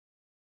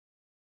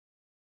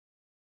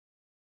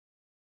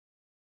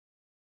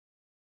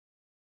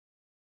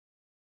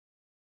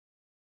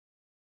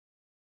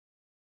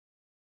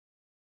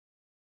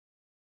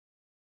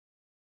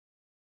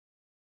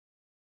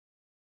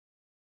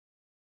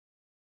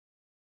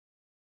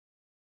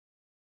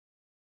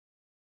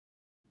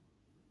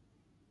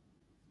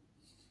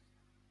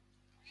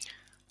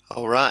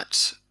All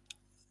right,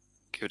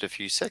 give it a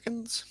few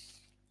seconds.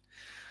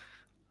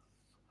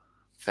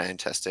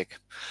 Fantastic.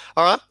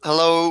 All right,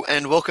 hello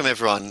and welcome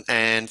everyone,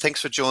 and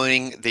thanks for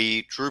joining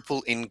the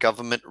Drupal in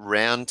Government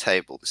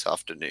Roundtable this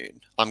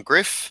afternoon. I'm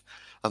Griff,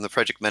 I'm the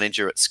project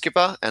manager at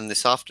Skipper, and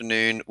this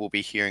afternoon we'll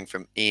be hearing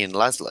from Ian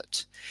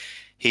Laslett.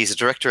 He's a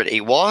director at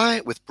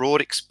EY with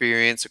broad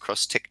experience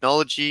across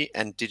technology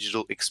and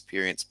digital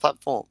experience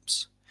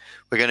platforms.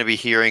 We're going to be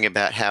hearing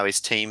about how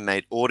his team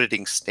made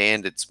auditing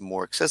standards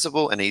more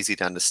accessible and easy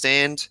to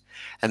understand,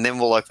 and then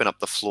we'll open up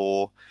the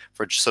floor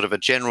for sort of a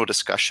general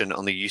discussion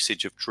on the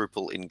usage of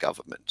Drupal in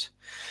government.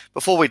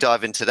 Before we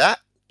dive into that,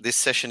 this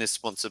session is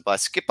sponsored by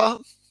Skipper.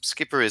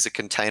 Skipper is a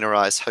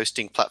containerized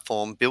hosting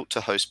platform built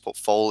to host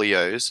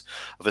portfolios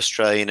of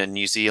Australian and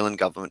New Zealand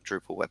government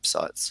Drupal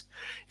websites.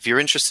 If you're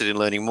interested in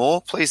learning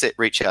more, please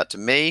reach out to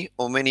me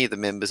or many of the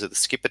members of the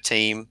Skipper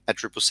team at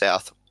Drupal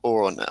South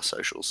or on our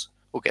socials.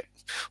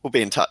 We'll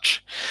be in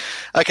touch.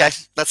 Okay,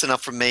 that's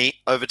enough from me.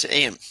 Over to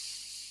Ian.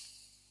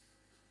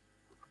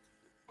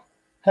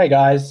 Hey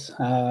guys,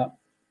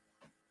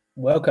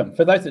 welcome.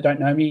 For those that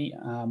don't know me,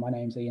 my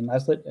name's Ian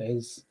Laslett.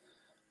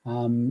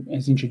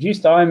 As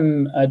introduced,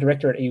 I'm a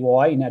director at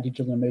EY in our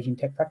digital and emerging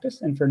tech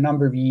practice, and for a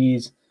number of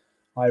years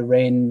I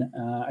ran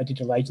a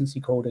digital agency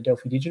called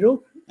Adelphi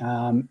Digital,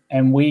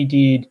 and we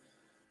did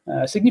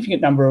a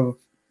significant number of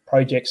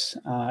projects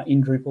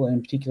in Drupal and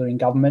in particular in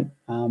government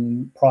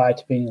prior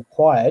to being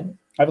acquired.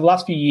 Over the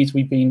last few years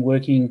we've been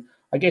working,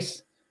 I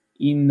guess,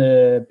 in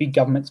the big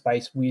government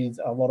space with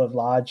a lot of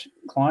large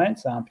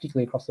clients,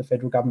 particularly across the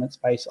federal government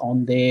space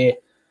on their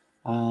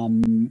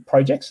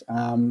projects.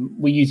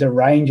 We use a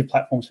range of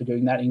platforms for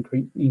doing that,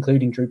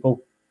 including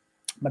Drupal,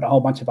 but a whole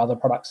bunch of other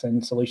products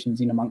and solutions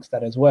in amongst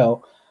that as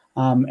well.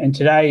 And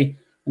today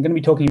I'm going to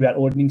be talking about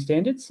auditing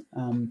standards.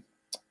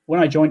 When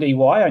I joined EY,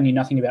 I knew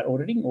nothing about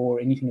auditing or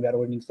anything about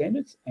auditing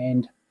standards,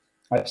 and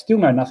I still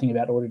know nothing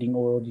about auditing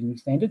or auditing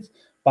standards,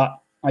 but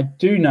I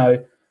do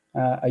know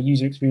a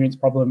user experience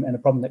problem and a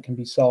problem that can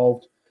be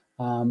solved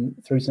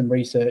through some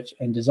research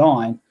and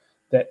design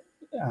that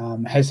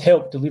has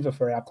helped deliver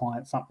for our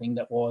clients something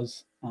that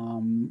was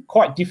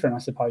quite different, I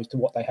suppose, to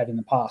what they had in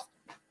the past.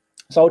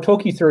 So I'll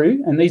talk you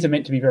through, and these are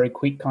meant to be very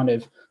quick, kind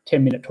of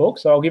 10-minute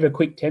talks. So I'll give a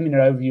quick 10-minute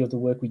overview of the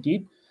work we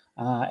did,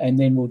 and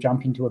then we'll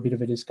jump into a bit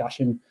of a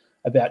discussion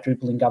about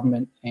Drupal in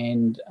government,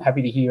 and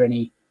happy to hear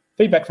any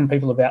feedback from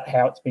people about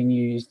how it's been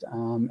used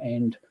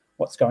and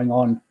what's going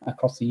on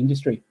across the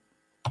industry.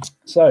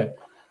 So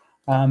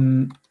a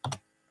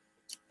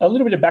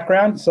little bit of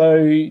background. So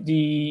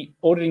the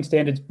Auditing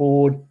Standards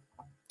Board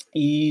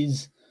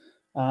is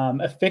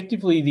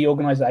effectively the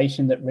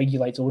organisation that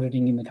regulates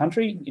auditing in the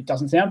country. It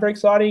doesn't sound very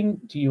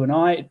exciting to you and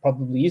I. It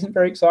probably isn't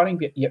very exciting,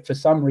 but yet for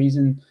some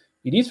reason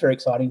it is very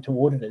exciting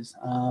to auditors.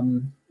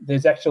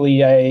 There's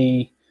actually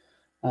a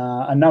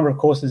number of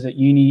courses at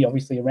uni,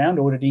 obviously, around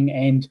auditing,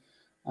 and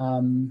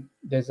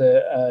there's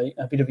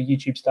a bit of a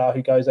YouTube star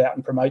who goes out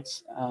and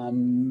promotes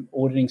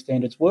auditing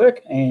standards work,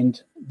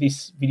 and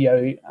this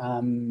video,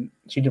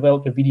 she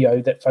developed a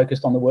video that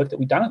focused on the work that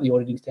we've done at the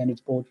Auditing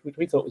Standards Board, which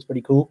we thought was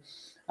pretty cool.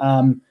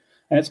 And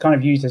it's kind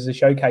of used as a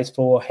showcase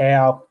for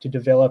how to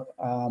develop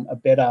a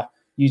better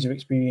user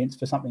experience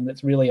for something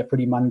that's really a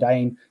pretty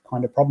mundane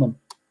kind of problem.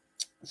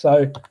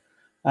 So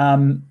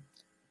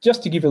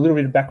just to give a little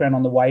bit of background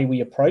on the way we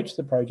approached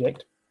the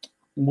project,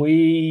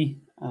 we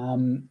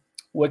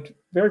worked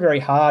very, very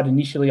hard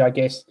initially, I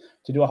guess,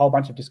 to do a whole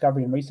bunch of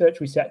discovery and research.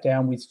 We sat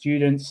down with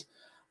students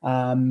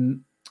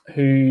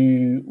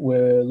who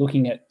were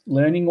looking at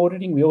learning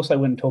auditing. We also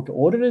went and talked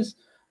to auditors,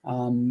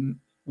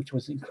 which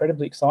was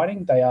incredibly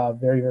exciting. They are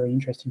very, very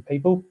interesting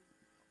people.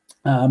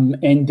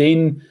 And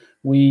then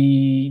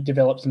we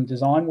developed some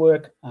design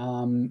work,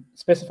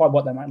 specified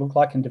what they might look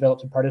like, and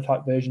developed a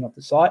prototype version of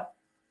the site.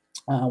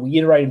 We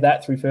iterated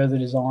that through further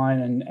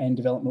design and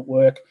development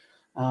work.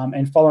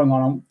 And following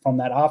on from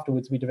that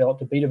afterwards, we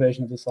developed a beta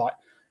version of the site.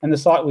 And the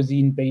site was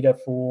in beta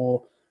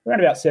for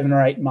around about 7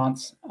 or 8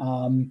 months,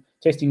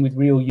 testing with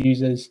real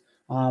users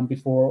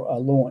before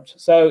launch.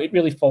 So it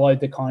really followed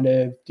the kind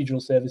of digital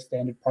service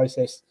standard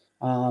process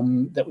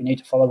that we need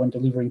to follow when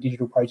delivering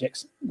digital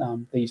projects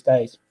these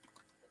days.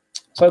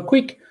 So a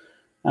quick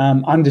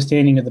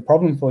understanding of the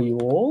problem for you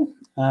all.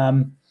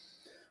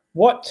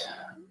 What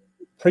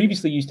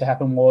previously used to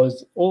happen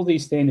was all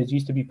these standards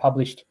used to be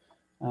published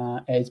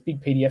as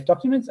big PDF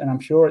documents, and I'm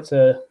sure it's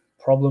a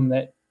problem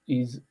that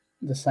is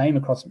the same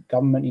across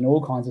government in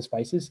all kinds of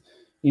spaces.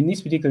 In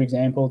this particular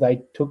example,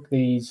 they took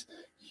these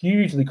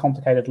hugely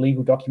complicated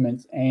legal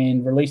documents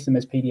and released them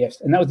as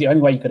PDFs, and that was the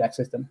only way you could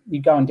access them.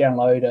 You'd go and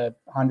download a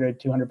 100,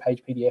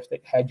 200-page PDF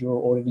that had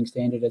your auditing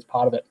standard as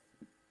part of it.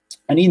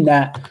 And in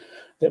that,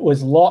 there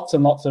was lots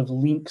and lots of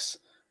links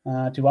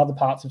to other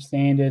parts of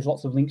standards,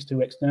 lots of links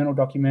to external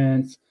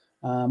documents,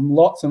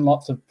 lots and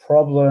lots of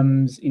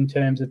problems in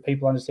terms of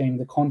people understanding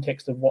the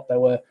context of what they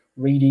were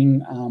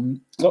reading,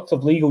 lots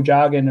of legal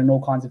jargon and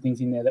all kinds of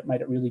things in there that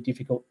made it really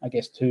difficult, I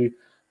guess, to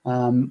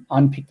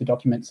unpick the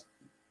documents.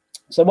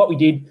 So what we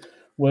did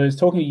was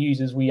talking to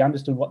users, we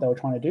understood what they were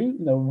trying to do.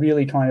 They were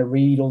really trying to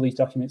read all these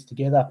documents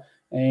together,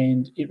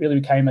 and it really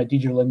became a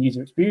digital and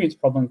user experience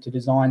problem to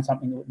design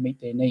something that would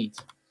meet their needs.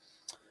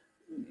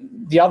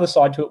 The other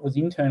side to it was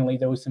internally,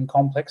 there was some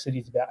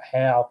complexities about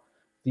how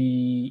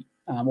the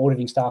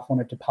auditing staff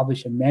wanted to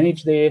publish and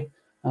manage their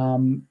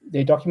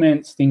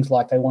documents, things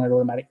like they wanted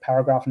automatic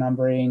paragraph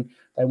numbering,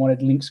 they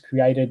wanted links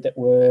created that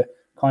were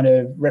kind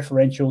of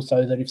referential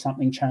so that if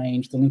something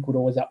changed, the link would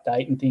always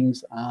update and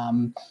things.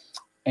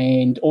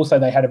 And also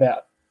they had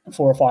about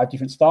 4 or 5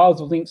 different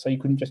styles of links, so you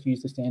couldn't just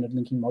use the standard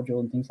linking module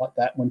and things like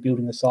that when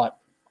building the site.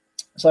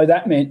 So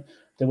that meant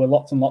there were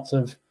lots and lots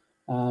of,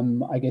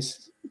 I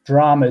guess,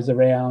 dramas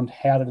around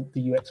how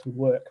the UX would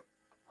work.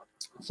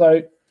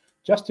 So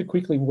just to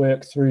quickly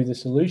work through the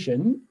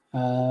solution,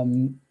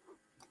 in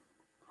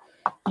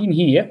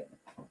here,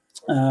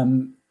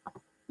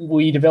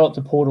 we developed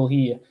a portal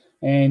here.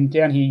 And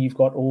down here, you've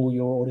got all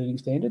your auditing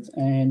standards.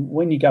 And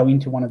when you go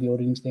into one of the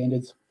auditing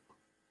standards,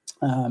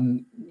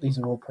 these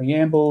are all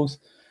preambles.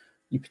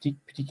 You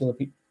particular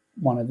pick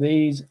one of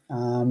these.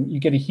 You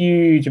get a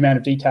huge amount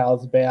of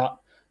details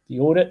about the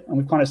audit. And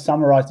we've kind of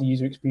summarized the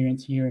user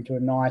experience here into a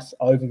nice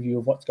overview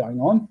of what's going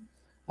on.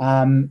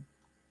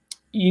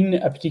 In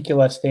a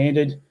particular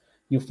standard,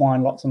 you'll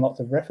find lots and lots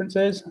of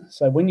references.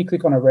 So when you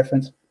click on a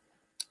reference,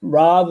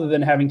 rather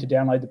than having to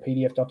download the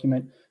PDF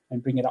document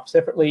and bring it up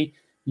separately,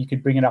 you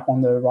could bring it up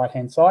on the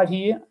right-hand side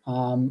here.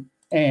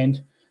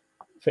 And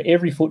for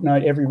every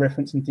footnote, every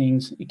reference and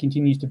things, it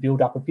continues to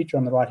build up a picture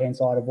on the right-hand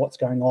side of what's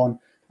going on,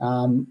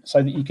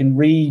 so that you can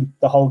read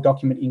the whole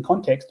document in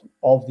context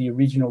of the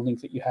original link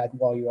that you had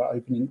while you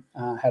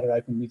were had it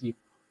open with you.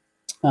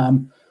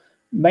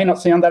 May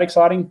not sound that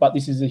exciting, but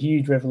this is a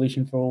huge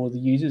revolution for all the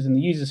users, and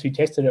the users who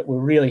tested it were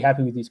really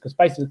happy with this, because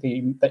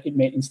basically it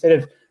meant instead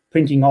of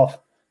printing off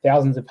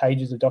thousands of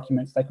pages of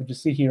documents, they could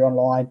just sit here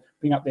online,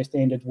 bring up their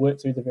standards, work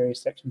through the various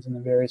sections and the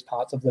various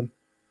parts of them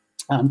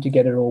to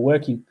get it all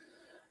working.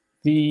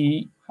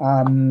 The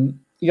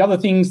other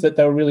things that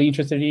they were really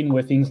interested in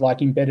were things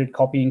like embedded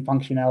copying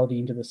functionality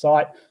into the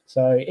site.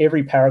 So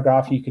every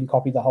paragraph, you can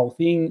copy the whole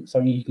thing, so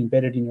you can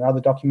embed it in your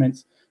other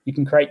documents. You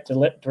can create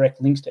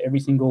direct links to every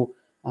single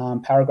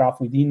paragraph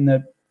within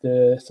the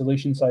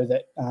solution, so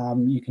that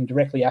you can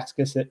directly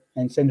access it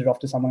and send it off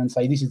to someone and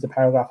say, this is the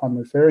paragraph I'm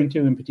referring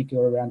to, in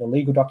particular around a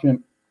legal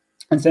document,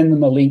 and send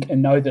them a link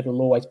and know that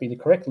it'll always be the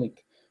correct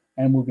link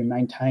and will be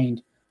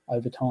maintained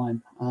over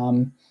time.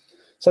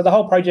 So the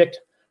whole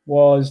project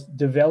was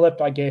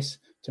developed, I guess,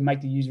 to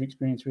make the user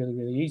experience really,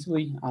 really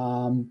easily.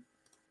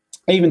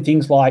 Even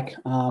things like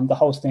the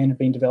whole standard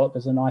being developed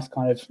as a nice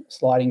kind of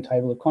sliding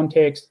table of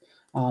context,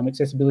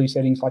 accessibility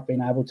settings like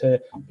being able to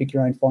pick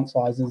your own font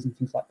sizes and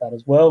things like that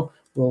as well,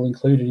 were all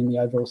included in the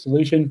overall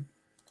solution.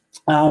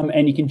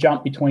 And you can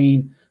jump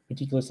between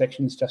particular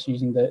sections just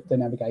using the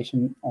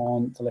navigation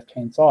on the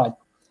left-hand side.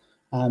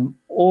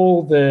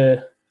 All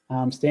the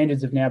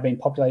standards have now been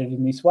populated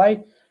in this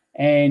way,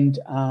 and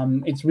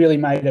it's really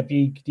made a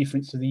big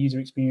difference to the user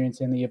experience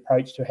and the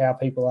approach to how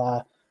people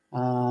are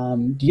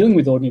dealing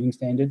with auditing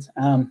standards.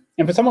 And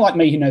for someone like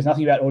me who knows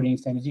nothing about auditing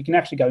standards, you can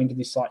actually go into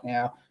this site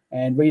now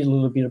and read a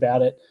little bit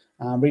about it,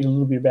 read a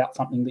little bit about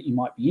something that you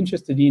might be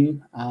interested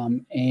in,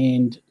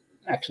 and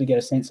actually get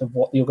a sense of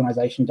what the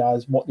organisation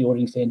does, what the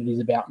auditing standard is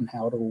about, and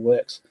how it all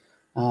works.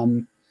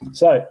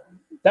 So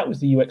that was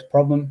the UX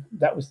problem.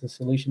 That was the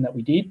solution that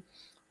we did.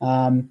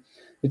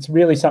 It's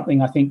really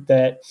something I think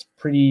that's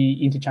pretty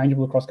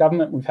interchangeable across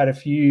government. We've had a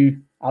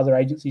few other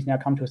agencies now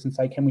come to us and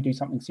say, can we do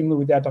something similar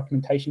with our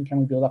documentation? Can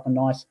we build up a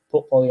nice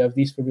portfolio of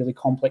this for really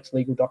complex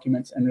legal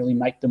documents and really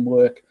make them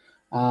work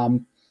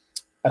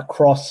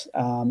across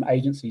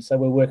agencies? So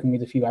we're working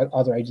with a few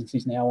other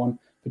agencies now on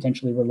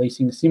potentially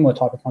releasing a similar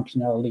type of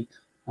functionality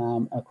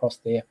across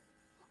there.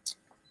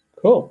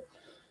 Cool.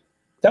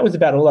 That was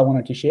about all I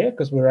wanted to share,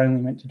 because we're only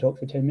meant to talk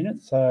for 10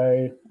 minutes.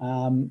 So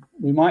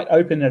we might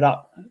open it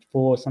up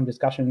for some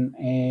discussion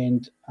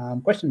and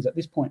questions at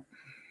this point.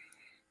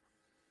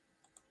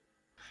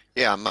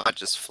 Yeah, I might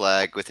just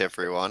flag with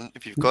everyone,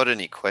 if you've got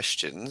any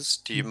questions,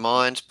 do you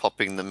mind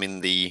popping them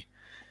in the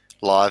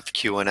live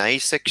Q&A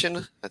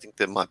section? I think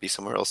there might be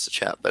somewhere else to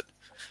chat, but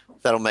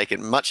that'll make it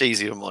much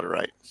easier to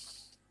moderate.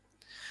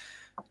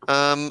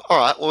 All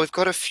right, well, we've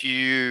got a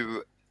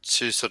few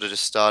to sort of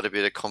just start a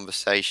bit of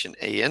conversation,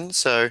 Ian.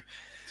 So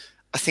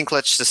I think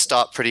let's just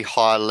start pretty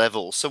high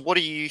level. So what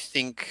do you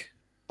think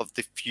of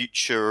the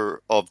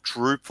future of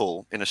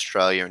Drupal in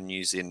Australia and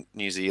New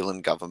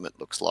Zealand government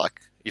looks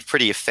like? You've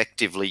pretty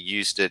effectively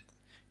used it,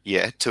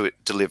 yeah, to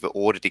deliver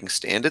auditing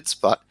standards,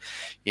 but,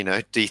 you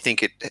know, do you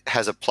think it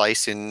has a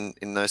place in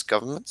those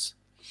governments?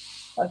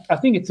 I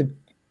think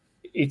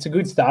it's a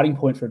good starting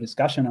point for a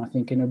discussion, I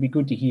think, and it'll be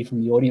good to hear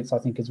from the audience, I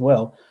think, as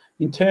well.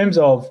 In terms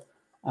of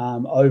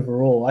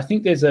overall, I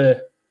think there's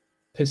a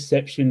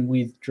perception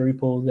with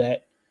Drupal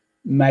that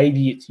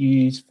maybe it's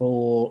used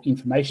for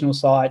informational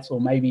sites, or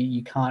maybe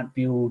you can't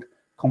build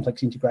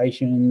complex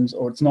integrations,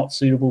 or it's not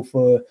suitable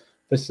for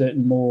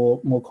certain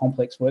more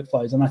complex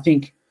workflows. And I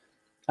think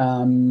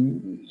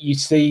you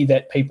see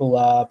that people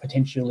are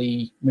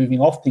potentially moving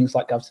off things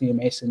like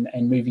GovCMS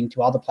and moving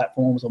to other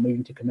platforms or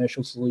moving to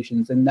commercial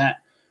solutions, and that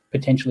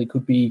potentially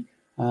could be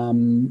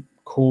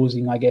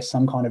causing, I guess,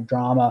 some kind of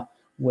drama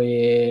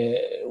where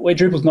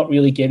Drupal's not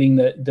really getting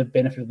the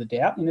benefit of the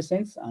doubt in a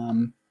sense.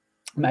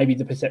 Maybe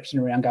the perception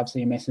around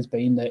GovCMS has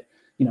been that,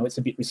 you know, it's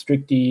a bit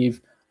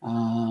restrictive.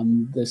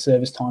 The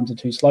service times are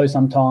too slow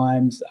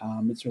sometimes.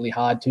 It's really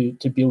hard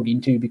to build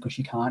into because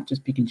you can't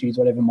just pick and choose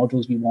whatever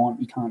modules you want.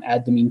 You can't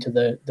add them into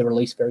the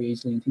release very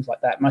easily and things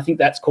like that. And I think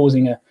that's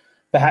causing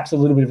perhaps a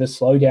little bit of a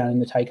slowdown in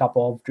the take-up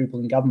of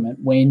Drupal in government.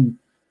 When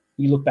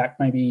you look back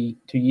maybe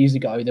 2 years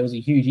ago, there was a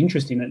huge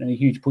interest in it and a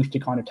huge push to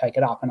kind of take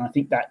it up. And I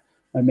think that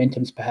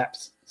momentum's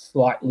perhaps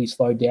slightly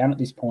slowed down at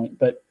this point,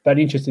 but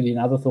interested in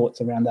other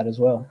thoughts around that as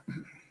well.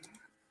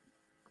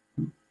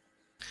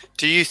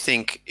 Do you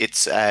think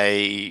it's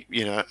a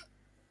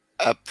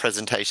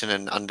presentation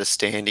and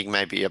understanding,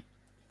 maybe a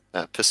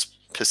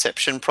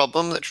perception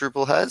problem that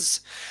Drupal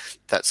has?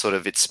 That sort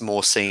of, it's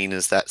more seen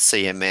as that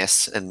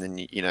CMS, and then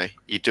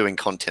you're doing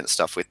content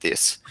stuff with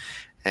this,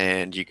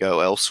 and you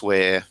go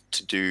elsewhere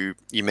to do.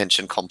 You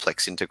mentioned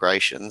complex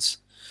integrations.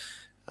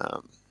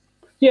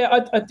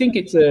 Yeah, I think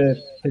it's a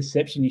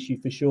perception issue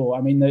for sure.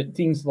 I mean,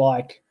 things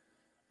like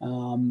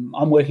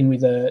I'm working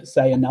with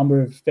a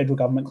number of federal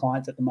government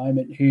clients at the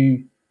moment who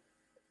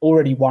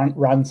already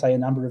run, say, a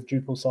number of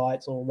Drupal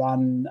sites or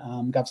run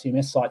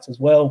GovCMS sites as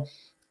well,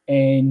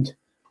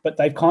 but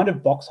they've kind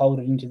of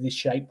box-holded into this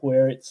shape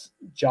where it's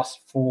just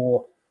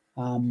for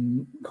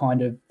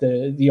kind of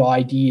the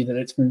idea that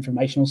it's for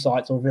informational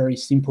sites or very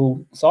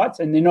simple sites,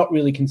 and they're not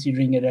really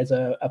considering it as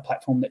a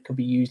platform that could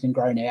be used and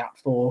grown out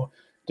for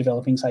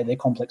developing, say, their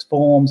complex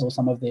forms or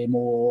some of their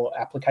more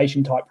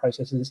application-type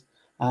processes.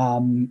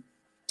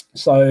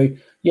 So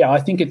yeah,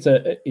 I think it's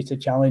a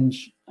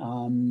challenge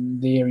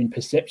there in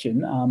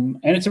perception, and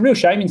it's a real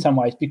shame in some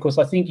ways, because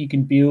I think you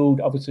can build.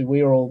 Obviously,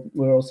 we're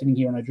all sitting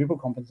here on a Drupal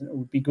conference, and it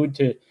would be good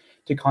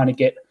to kind of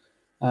get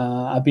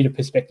a bit of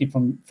perspective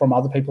from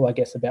other people, I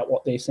guess, about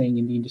what they're seeing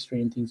in the industry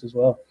and things as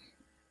well.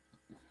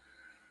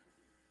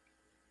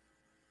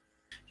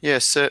 Yeah,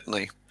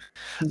 certainly.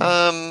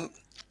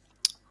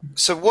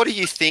 So what do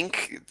you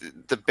think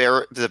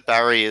the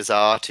barriers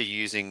are to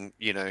using,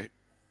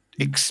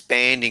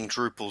 expanding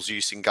Drupal's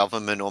use in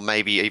government, or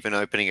maybe even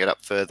opening it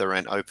up further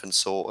and open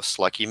source?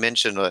 Like you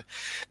mentioned,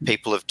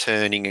 people of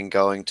turning and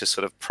going to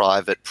sort of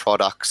private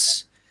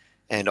products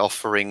and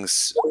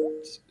offerings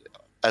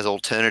as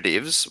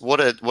alternatives.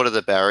 What are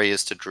the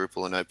barriers to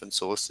Drupal and open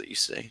source that you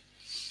see?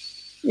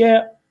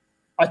 Yeah,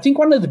 I think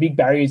one of the big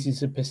barriers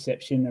is the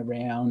perception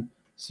around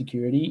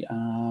security.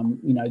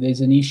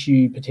 There's an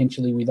issue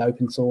potentially with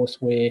open source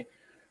where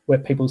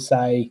people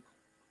say,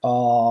 I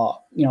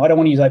don't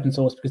want to use open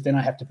source because then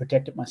I have to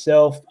protect it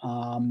myself,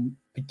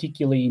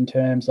 particularly in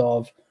terms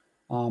of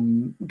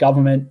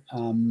government.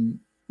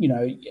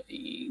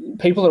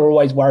 People are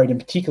always worried, and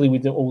particularly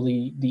with all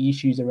the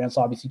issues around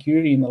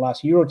cybersecurity in the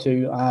last year or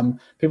two,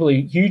 people are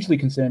hugely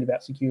concerned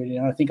about security.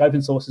 And I think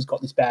open source has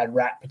got this bad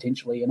rap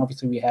potentially. And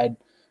obviously we had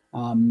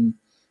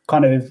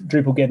kind of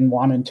Drupal getting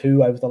 1 and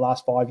 2 over the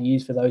last 5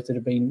 years for those that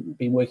have been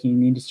working in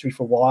the industry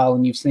for a while,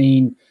 and you've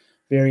seen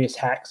various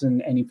hacks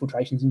and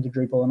infiltrations into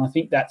Drupal. And I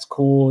think that's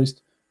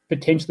caused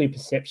potentially a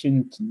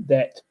perception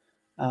that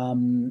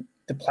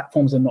the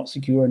platforms are not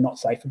secure and not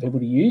safe for people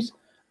to use.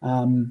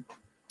 And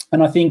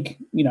I think,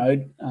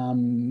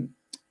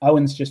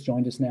 Owen's just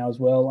joined us now as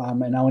well.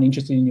 And Owen,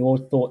 interested in your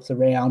thoughts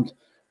around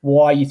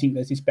why you think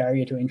there's this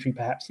barrier to entry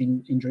perhaps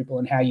in Drupal,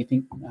 and how you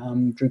think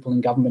Drupal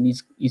in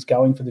government is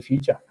going for the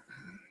future.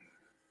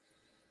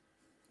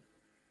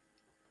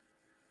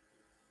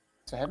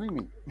 For having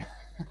me.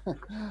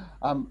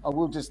 I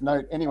will just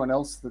note, anyone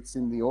else that's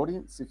in the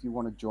audience, if you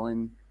want to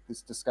join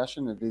this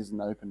discussion, it is an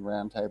open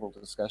roundtable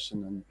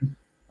discussion,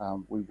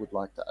 and we would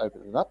like to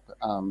open it up.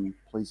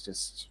 Please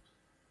just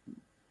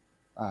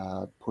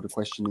put a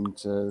question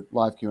into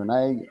live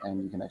Q&A,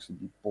 and you can actually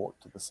be brought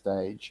to the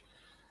stage.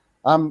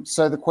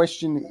 So the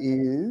question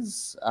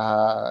is,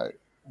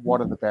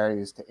 what are the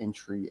barriers to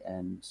entry,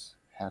 and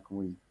how can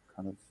we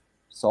kind of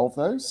solve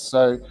those?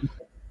 So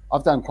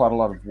I've done quite a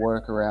lot of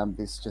work around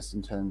this just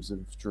in terms of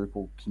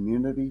Drupal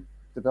community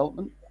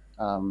development.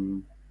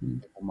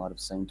 People might have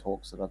seen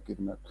talks that I've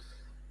given at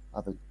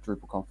other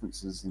Drupal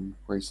conferences in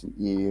recent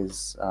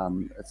years.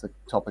 It's a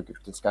topic of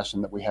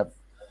discussion that we have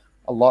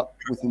a lot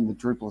within the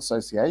Drupal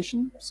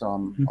Association. So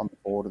I'm on the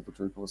board of the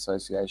Drupal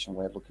Association.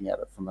 We're looking at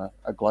it from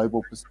a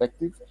global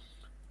perspective.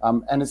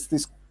 And it's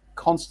this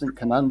constant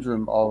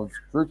conundrum of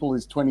Drupal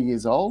is 20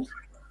 years old.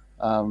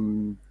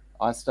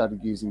 I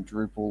started using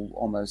Drupal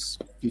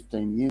almost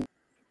 15 years.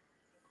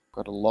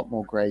 Got a lot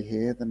more grey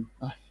hair than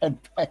I had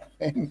back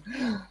then.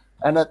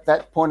 And at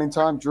that point in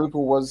time,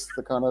 Drupal was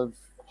the kind of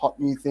hot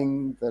new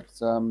thing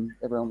that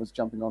everyone was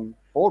jumping on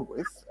board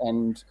with.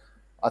 And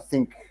I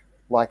think,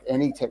 like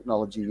any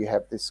technology, you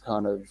have this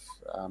kind of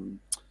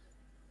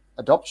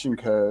adoption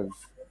curve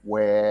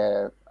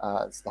where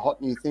it's the hot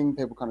new thing,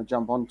 people kind of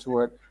jump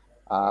onto it.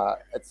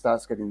 It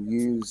starts getting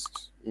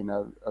used in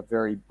a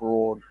very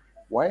broad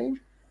way.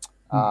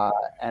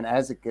 And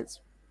as it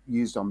gets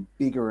used on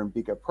bigger and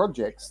bigger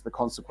projects, the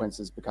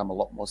consequences become a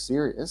lot more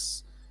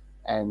serious.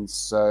 And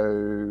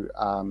so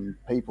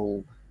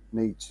people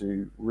need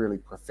to really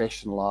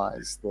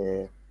professionalize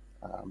their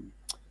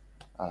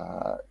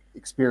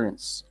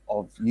experience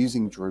of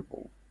using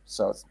Drupal.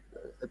 So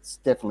it's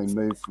definitely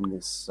moved from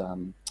this,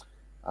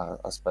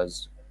 I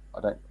suppose, I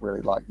don't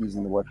really like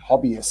using the word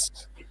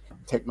hobbyist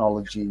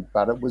technology,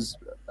 but it was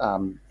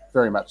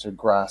very much a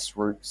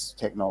grassroots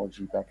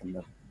technology back in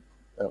the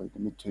early to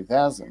mid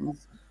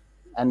 2000s.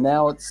 And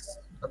now it's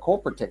a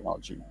corporate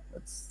technology.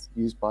 It's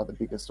used by the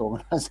biggest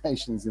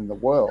organizations in the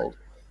world.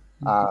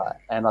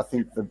 And I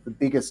think the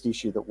biggest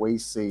issue that we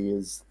see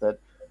is that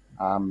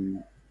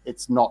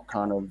it's not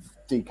kind of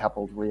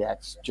decoupled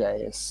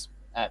React.js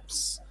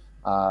apps.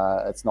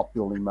 It's not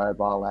building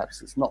mobile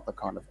apps. It's not the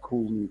kind of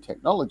cool new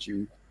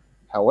technology.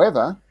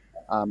 However,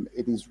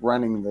 it is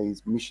running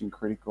these mission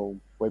critical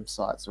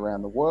websites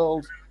around the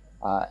world,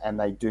 and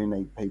they do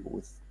need people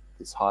with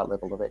this high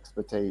level of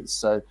expertise.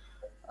 So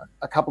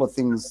a couple of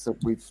things that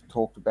we've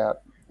talked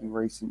about in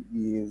recent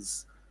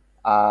years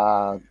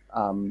are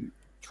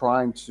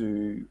trying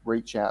to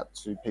reach out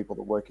to people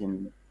that work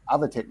in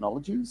other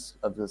technologies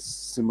of a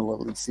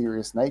similarly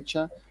serious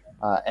nature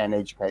and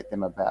educate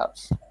them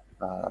about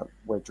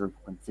where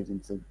Drupal can fit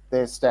into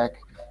their stack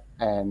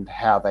and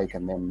how they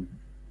can then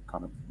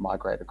kind of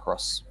migrate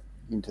across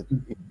into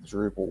the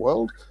Drupal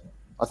world.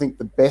 I think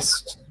the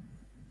best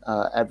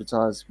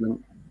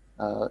advertisement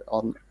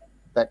on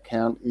that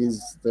count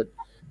is that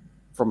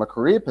from a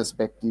career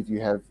perspective, you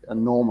have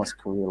enormous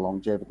career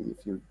longevity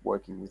if you're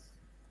working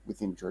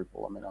within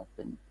Drupal. I mean, I've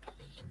been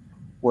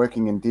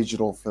working in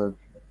digital for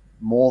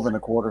more than a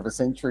quarter of a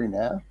century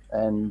now,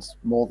 and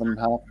more than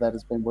half of that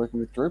has been working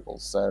with Drupal.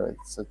 So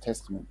it's a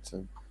testament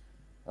to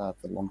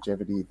the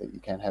longevity that you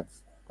can have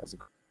as a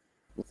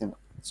within it.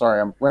 Sorry,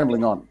 I'm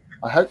rambling on.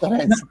 I hope that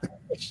answered the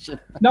question.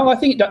 No, I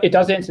think it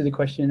does answer the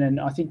question, and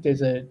I think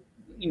there's a,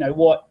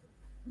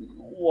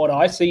 what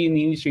I see in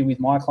the industry with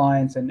my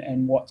clients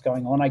and what's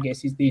going on, I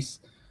guess, is this,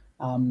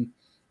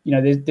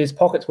 there's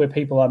pockets where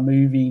people are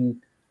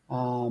moving,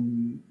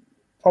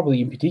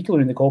 probably in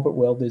particular in the corporate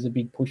world, there's a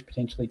big push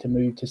potentially to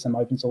move to some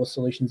open source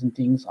solutions and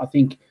things. I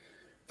think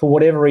for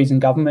whatever reason,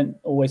 government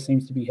always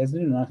seems to be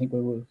hesitant, and I think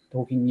we were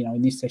talking,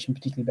 in this session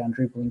particularly about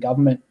Drupal in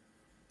government,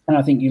 and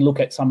I think you look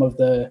at some of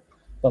the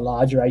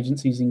larger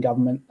agencies in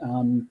government,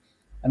 and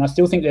I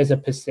still think there's a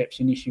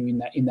perception issue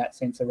in that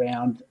sense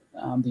around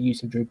the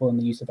use of Drupal and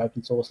the use of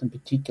open source, and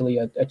particularly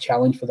a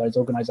challenge for those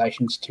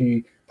organizations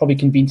to probably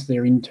convince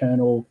their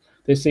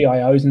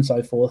CIOs and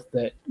so forth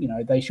that,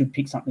 they should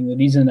pick something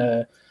that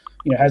isn't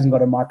hasn't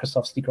got a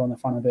Microsoft sticker on the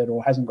front of it,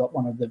 or hasn't got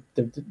one of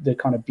the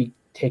kind of big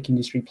tech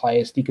industry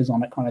player stickers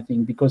on it kind of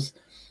thing. Because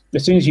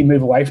as soon as you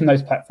move away from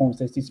those platforms,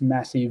 there's this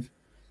massive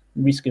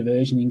risk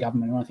aversion in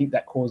government, and I think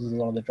that causes a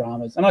lot of the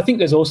dramas. And I think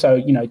there's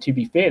also, to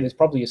be fair, there's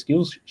probably a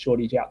skills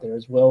shortage out there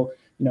as well,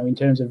 in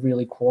terms of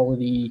really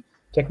quality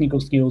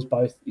technical skills,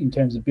 both in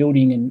terms of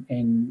building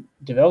and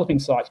developing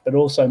sites, but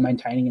also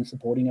maintaining and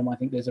supporting them. I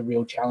think there's a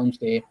real challenge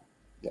there,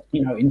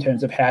 in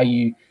terms of how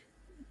you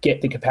get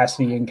the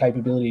capacity and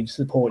capability to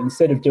support,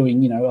 instead of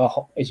doing,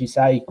 as you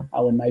say,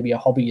 Owen, maybe a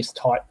hobbyist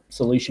type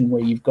solution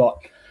where you've got,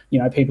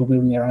 people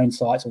building their own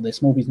sites or their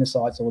small business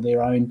sites or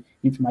their own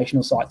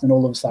informational sites, and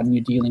all of a sudden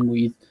you're dealing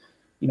with,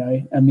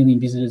 1 million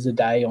visitors a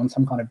day on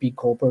some kind of big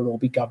corporate or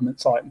big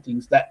government site and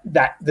things. That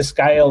the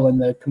scale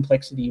and the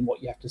complexity in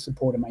what you have to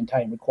support and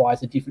maintain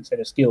requires a different set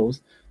of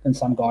skills than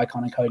some guy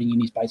kind of coding in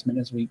his basement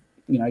as we,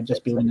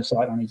 just building a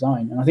site on his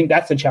own. And I think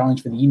that's a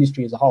challenge for the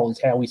industry as a whole, is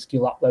how we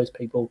skill up those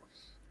people,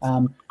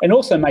 and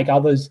also make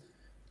others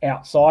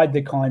outside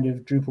the kind of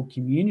Drupal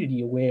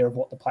community aware of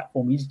what the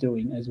platform is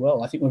doing as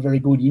well. I think we're very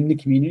good in the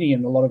community,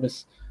 and a lot of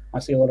us, I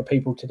see a lot of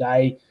people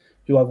today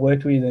who I've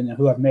worked with and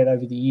who I've met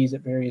over the years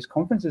at various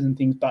conferences and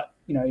things, but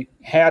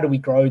how do we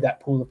grow that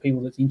pool of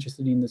people that's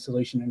interested in the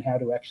solution, and how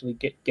to actually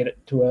get it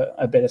to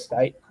a better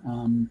state?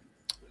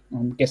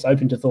 I guess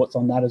open to thoughts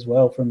on that as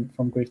well from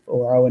Griff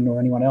or Owen or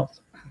anyone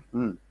else.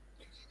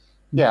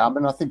 Yeah, I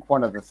mean, I think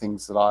one of the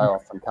things that I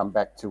often come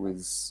back to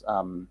is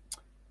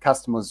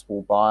customers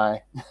will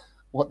buy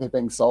what they're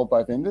being sold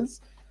by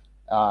vendors.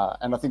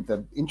 And I think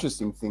the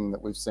interesting thing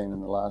that we've seen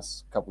in the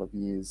last couple of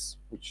years,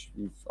 which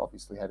you've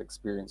obviously had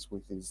experience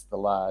with, is the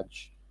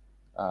large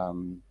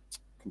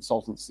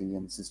consultancy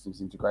and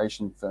systems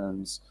integration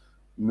firms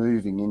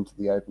moving into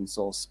the open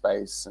source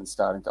space and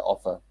starting to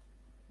offer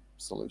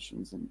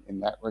solutions in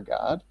that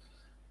regard.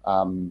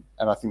 And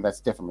I think that's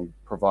definitely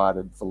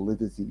provided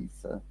validity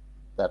for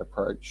that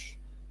approach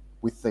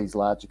with these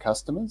larger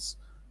customers.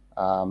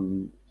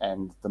 And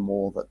the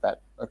more that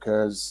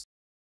occurs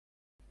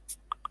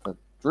for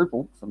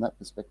Drupal from that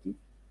perspective,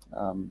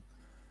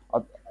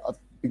 I'd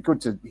be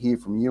good to hear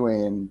from you,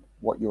 Ian,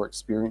 what your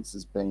experience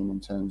has been in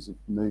terms of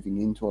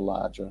moving into a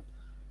larger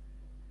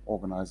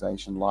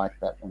organization like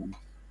that. And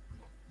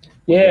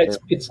yeah,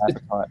 it's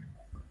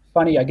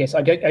funny, I guess.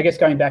 I guess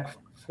going back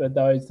for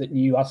those that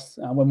knew us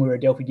when we were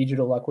at Delphi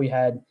Digital, like we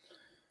had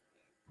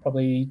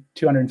probably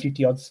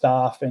 250 odd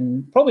staff,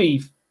 and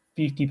probably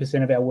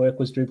 50% of our work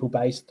was Drupal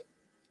based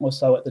or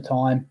so at the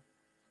time.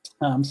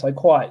 So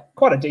quite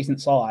a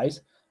decent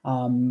size.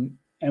 And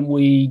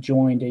we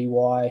joined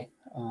EY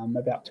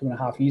about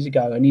 2.5 years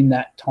ago. And in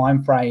that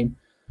time frame,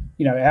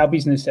 our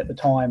business at the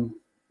time,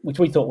 which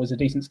we thought was a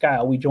decent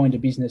scale, we joined a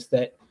business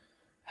that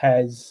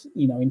has,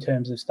 in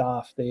terms of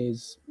staff,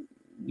 there's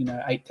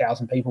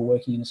 8,000 people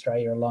working in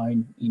Australia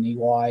alone in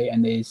EY,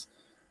 and there's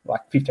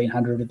like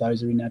 1,500 of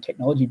those are in our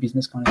technology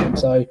business kind of thing.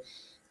 So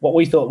what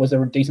we thought was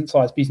a decent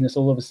sized business,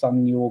 all of a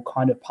sudden you're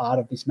kind of part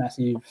of this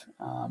massive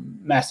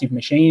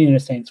machine, in a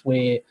sense,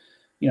 where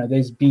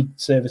there's big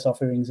service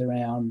offerings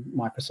around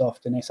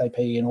Microsoft and SAP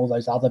and all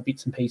those other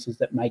bits and pieces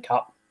that make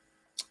up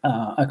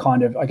a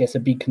kind of, I guess, a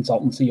big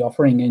consultancy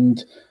offering.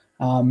 And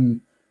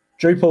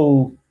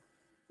Drupal,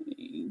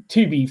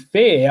 to be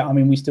fair, I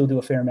mean, we still do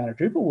a fair amount of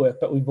Drupal work,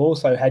 but we've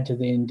also had to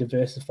then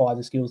diversify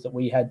the skills that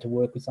we had to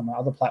work with some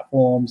other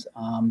platforms.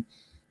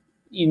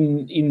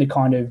 In the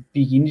kind of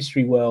big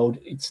industry world,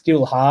 it's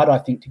still hard, I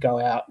think, to go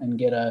out and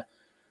get a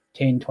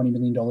 $10-20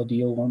 million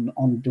deal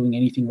on doing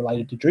anything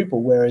related to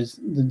Drupal, whereas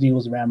the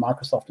deals around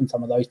Microsoft and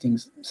some of those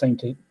things seem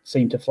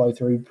to flow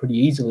through pretty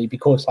easily,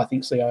 because I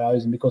think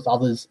CIOs and because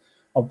others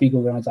of big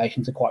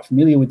organizations are quite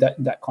familiar with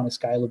that kind of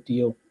scale of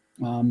deal.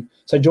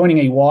 So joining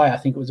EY, I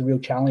think it was a real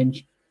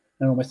challenge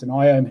and almost an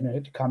eye-opener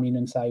to come in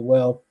and say,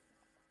 well,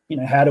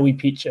 how do we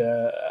pitch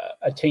a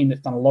team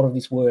that's done a lot of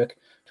this work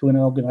to an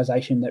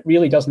organization that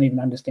really doesn't even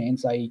understand,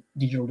 say,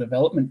 digital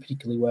development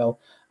particularly well?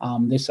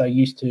 They're so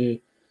used to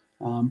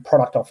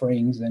product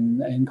offerings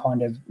and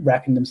kind of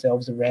wrapping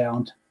themselves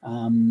around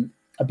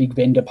a big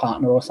vendor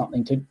partner or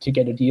something to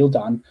get a deal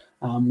done,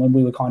 when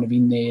we were kind of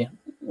in there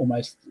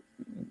almost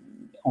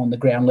on the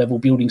ground level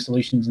building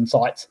solutions and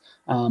sites.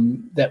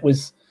 That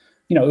was,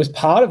 it was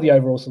part of the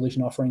overall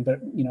solution offering, but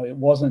it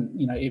wasn't,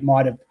 it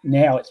might have,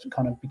 now it's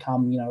kind of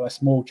become a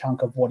small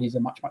chunk of what is a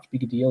much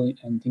bigger deal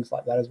and things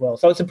like that as well.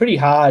 So it's a pretty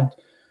hard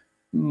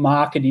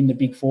market in the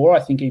Big Four, I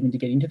think, even to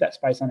get into that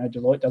space. I know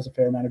Deloitte does a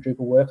fair amount of Drupal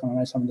work, and I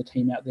know some of the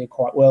team out there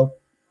quite well,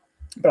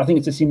 but I think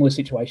it's a similar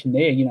situation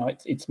there.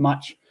 It's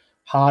much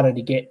harder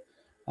to get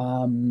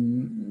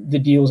the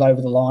deals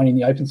over the line in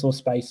the open source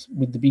space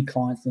with the big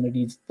clients than it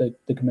is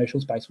the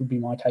commercial space, would be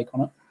my take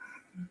on it.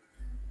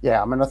 Yeah,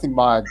 I mean, I think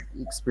my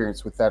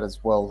experience with that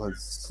as well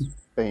has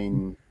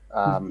been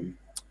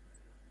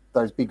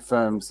those big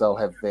firms, they'll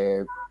have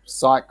their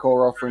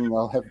Sitecore offering,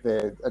 they'll have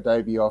their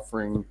Adobe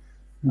offering,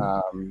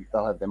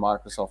 they'll have their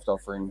Microsoft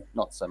offering,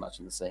 not so much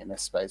in the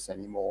CMS space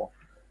anymore.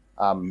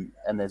 And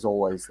there's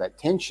always that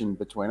tension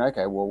between,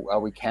 okay, well,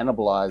 are we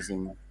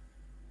cannibalizing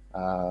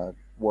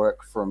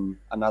work from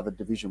another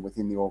division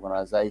within the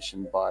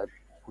organization by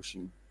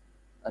pushing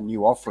a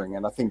new offering?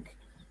 And I think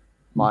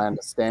my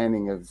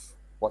understanding of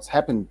what's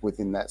happened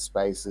within that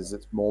space is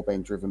it's more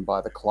been driven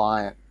by the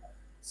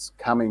clients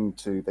coming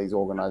to these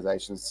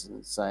organizations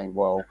and saying,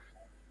 well,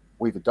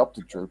 we've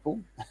adopted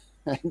Drupal,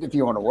 and if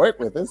you want to work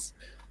with us,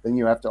 then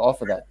you have to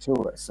offer that to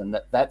us. And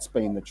that's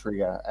been the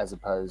trigger, as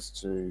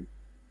opposed to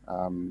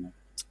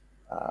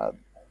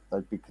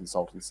those big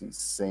consultancies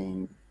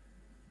seeing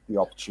the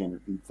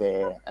opportunity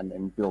there and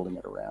then building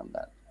it around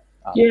that.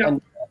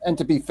 And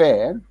to be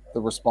fair, the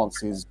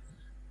response is,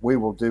 we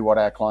will do what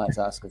our clients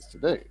ask us to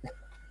do.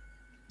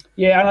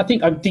 Yeah, and I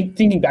think I'm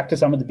thinking back to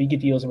some of the bigger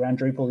deals around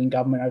Drupal in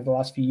government over the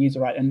last few years,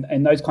 right?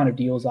 And those kind of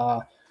deals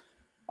are,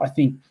 I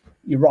think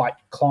you're right,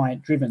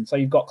 client driven. So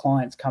you've got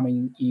clients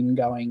coming in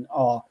going,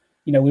 oh,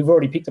 we've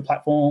already picked a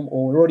platform,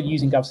 or we're already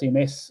using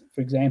GovCMS, for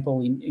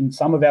example, in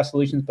some of our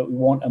solutions, but we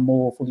want a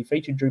more fully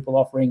featured Drupal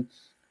offering.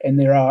 And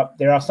there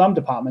are some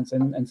departments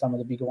and some of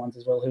the bigger ones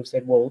as well who have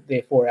said, well,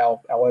 therefore our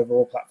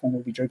overall platform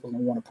will be Drupal, and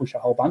we want to push a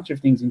whole bunch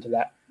of things into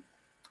that.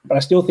 But I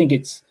still think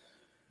it's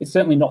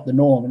certainly not the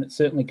norm, and it's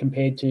certainly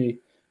compared to,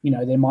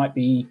 there might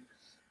be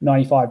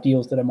 95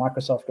 deals that are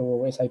Microsoft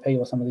or SAP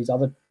or some of these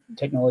other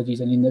technologies,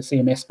 and in the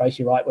CMS space,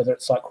 you're right, whether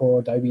it's Sitecore or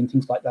Adobe and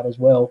things like that as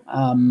well.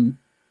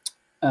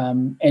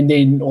 And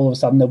then all of a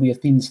sudden there'll be a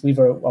thin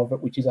sliver of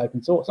it which is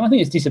open source. And I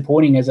think it's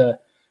disappointing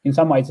in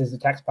some ways as a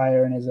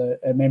taxpayer and as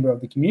a member of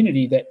the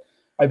community that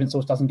open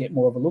source doesn't get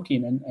more of a look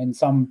in, and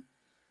some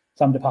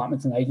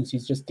departments and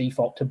agencies just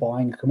default to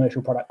buying a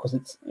commercial product because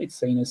it's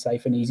seen as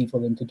safe and easy for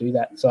them to do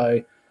that.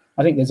 So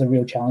I think there's a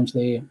real challenge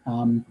there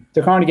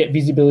to kind of get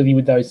visibility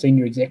with those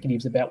senior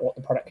executives about what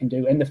the product can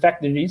do, and the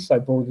fact that it is so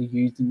broadly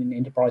used in an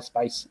enterprise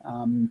space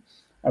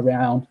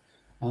around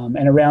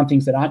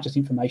things that aren't just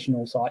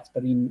informational sites,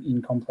 but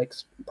in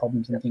complex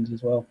problems and things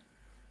as well.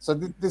 So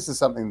this is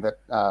something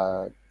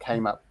that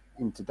came up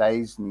in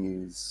today's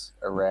news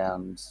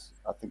around,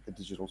 I think the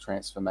Digital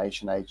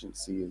Transformation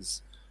Agency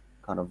has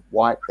kind of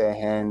wiped their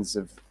hands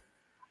of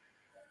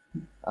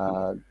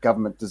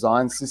government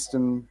design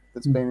system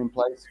that's been in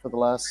place for the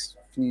last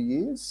few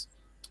years.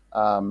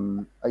 Are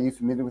you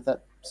familiar with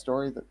that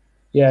story?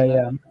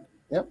 Yeah.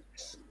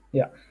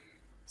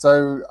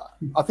 So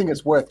I think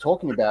it's worth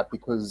talking about,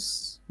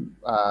 because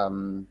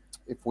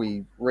if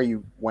we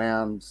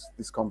rewound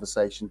this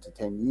conversation to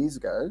 10 years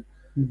ago,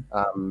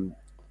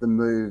 the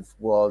move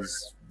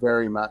was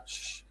very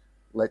much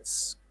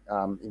let's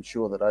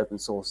ensure that open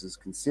source is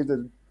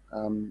considered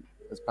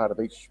as part of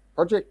each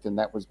project, and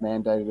that was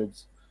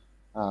mandated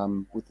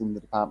within the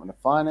Department of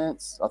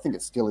Finance. I think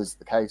it still is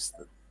the case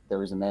that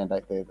there is a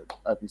mandate there that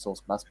open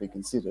source must be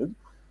considered.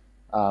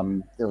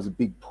 There was a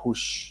big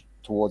push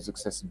towards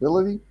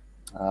accessibility,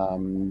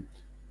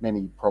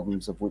 many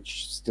problems of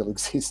which still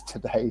exist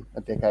today,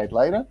 a decade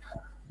later.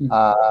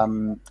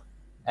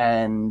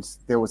 And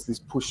there was this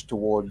push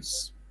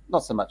towards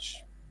not so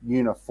much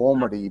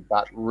uniformity,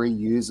 but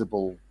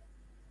reusable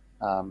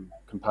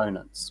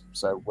components.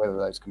 So whether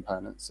those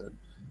components are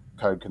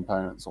code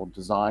components or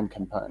design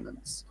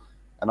components.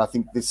 And I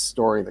think this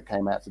story that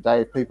came out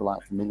today, if people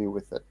aren't familiar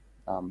with it,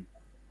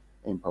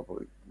 Ian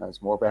probably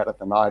knows more about it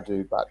than I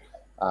do, but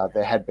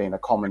there had been a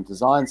common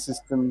design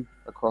system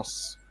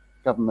across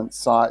government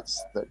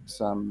sites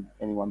that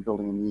anyone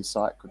building a new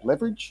site could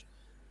leverage,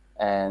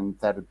 and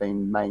that had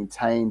been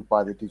maintained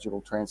by the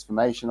Digital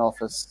Transformation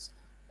Office.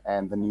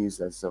 And the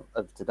news as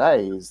of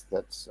today is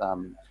that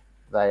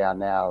they are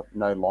now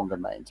no longer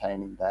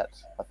maintaining that.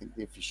 I think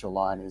the official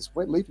line is,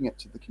 we're leaving it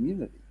to the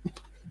community.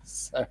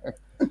 So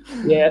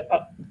yeah,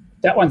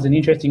 that one's an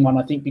interesting one,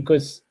 I think,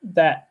 because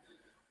that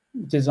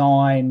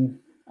design,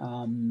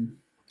 I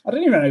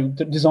don't even know,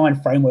 the design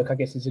framework, I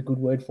guess is a good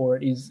word for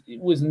it,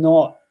 it was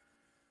not,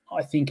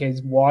 I think,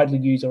 as widely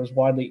used or as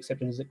widely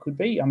accepted as it could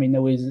be. I mean,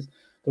 there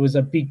was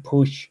a big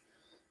push,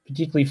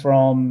 particularly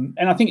from,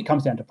 and I think it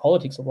comes down to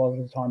politics a lot of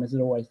the time, as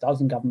it always does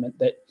in government,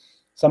 that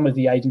some of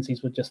the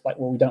agencies were just like,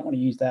 well, we don't want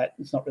to use that.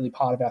 It's not really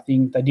part of our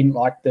thing. They didn't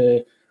like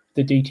the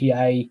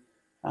DTA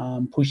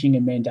pushing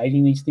and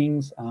mandating these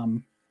things.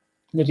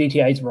 The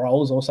DTA's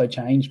role has also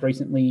changed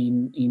recently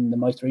in the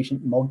most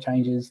recent MOG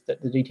changes,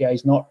 that the DTA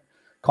is not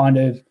kind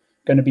of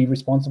going to be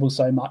responsible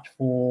so much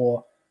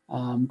for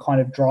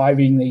kind of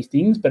driving these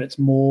things, but it's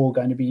more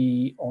going to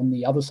be on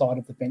the other side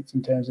of the fence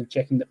in terms of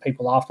checking that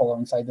people are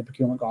following, say, the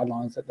procurement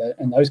guidelines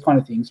and those kind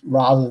of things,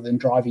 rather than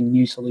driving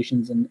new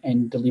solutions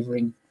and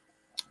delivering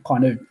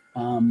kind of,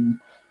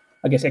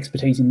 I guess,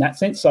 expertise in that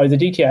sense. So the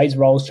DTA's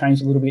roles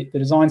changed a little bit. The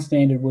design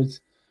standard was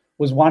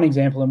one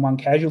example and one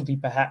casualty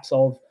perhaps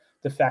of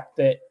the fact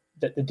that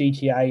the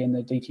DTA and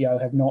the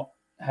DTO have not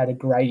had a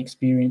great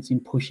experience in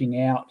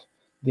pushing out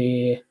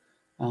their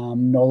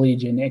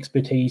knowledge and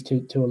expertise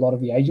to a lot of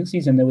the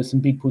agencies. And there was some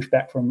big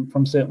pushback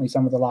from certainly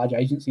some of the large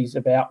agencies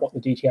about what the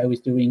DTA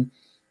was doing,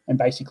 and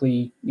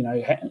basically,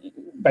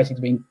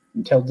 being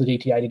told the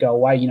DTA to go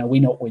away. We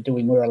know what we're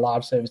doing. We're a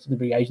large service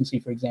delivery agency,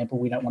 for example.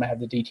 We don't want to have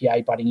the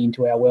DTA butting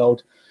into our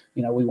world.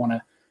 We want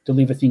to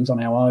deliver things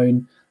on our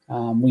own.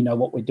 We know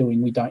what we're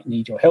doing. We don't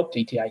need your help,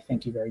 DTA.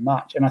 Thank you very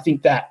much. And I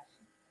think that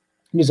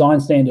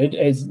design standard,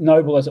 as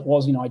noble as it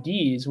was in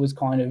ideas, was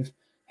kind of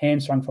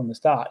hamstrung from the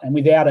start. And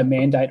without a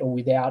mandate, or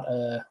without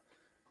a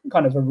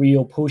kind of a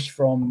real push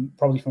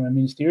probably from a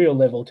ministerial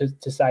level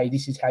to say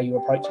this is how you're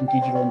approaching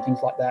digital and things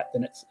like that,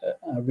 then it's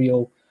a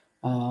real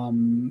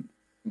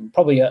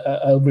probably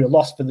a real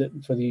loss for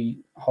the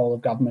whole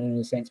of government in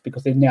a sense,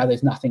 because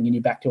there's nothing, and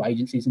you're back to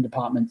agencies and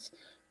departments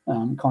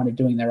kind of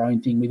doing their own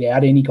thing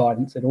without any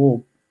guidance at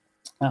all,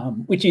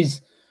 which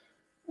is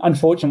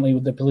unfortunately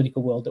with the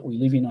political world that we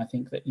live in. I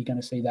think that you're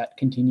going to see that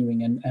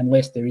continuing, and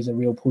unless there is a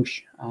real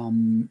push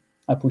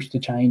to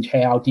change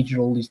how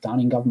digital is done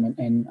in government,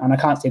 and I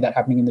can't see that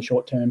happening in the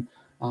short term.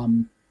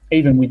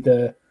 Even with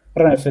I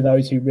don't know, for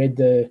those who read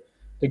the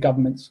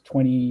government's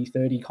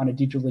 2030 kind of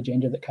digital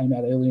agenda that came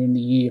out earlier in the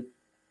year,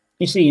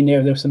 you see in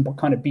there were some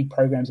kind of big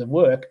programs of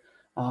work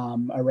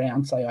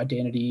around, say,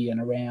 identity and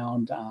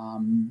around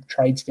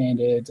trade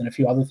standards and a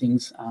few other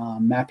things,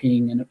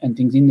 mapping and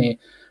things in there.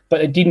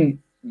 But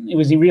it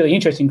was really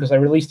interesting because they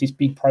released this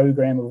big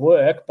program of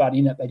work, but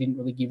in it they didn't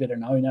really give it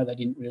an owner. They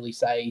didn't really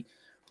say,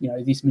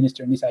 this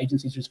minister and this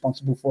agency is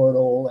responsible for it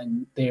all,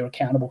 and they're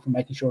accountable for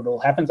making sure it all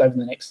happens over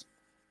the next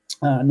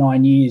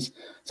 9 years.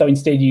 So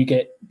instead you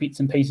get bits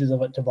and pieces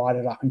of it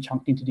divided up and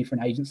chunked into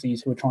different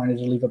agencies who are trying to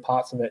deliver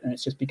parts of it, and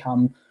it's just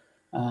become,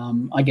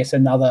 I guess,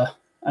 another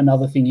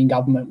thing in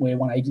government where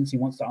one agency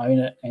wants to own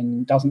it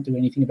and doesn't do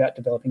anything about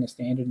developing a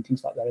standard and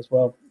things like that as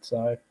well.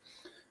 So,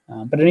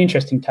 but an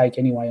interesting take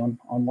anyway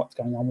on what's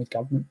going on with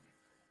government.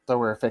 So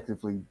we're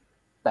effectively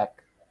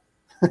back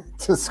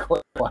to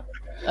square one.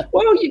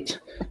 Well,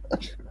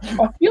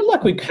 I feel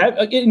like we have,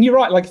 and you're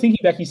right. Like thinking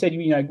back, you said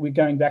we're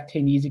going back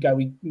 10 years ago.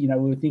 We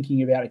were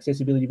thinking about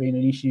accessibility being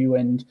an issue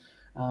and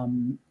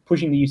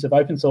pushing the use of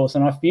open source.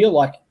 And I feel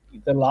like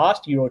the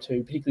last year or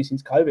two, particularly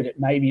since COVID,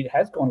 it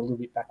has gone a little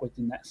bit backwards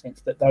in that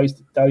sense. That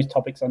those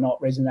topics are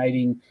not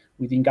resonating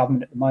within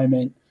government at the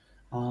moment.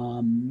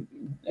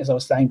 As I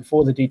was saying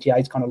before, the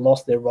DTA's kind of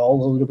lost their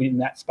role a little bit in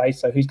that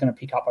space. So who's going to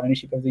pick up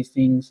ownership of these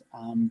things?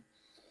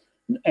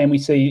 And we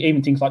see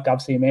even things like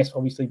GovCMS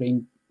obviously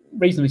being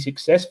reasonably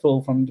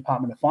successful from the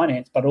Department of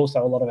Finance, but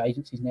also a lot of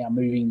agencies now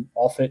moving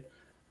off it.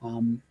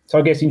 So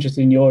I guess interested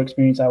in your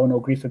experience, Owen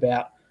or Griff,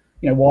 about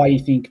why you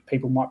think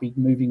people might be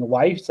moving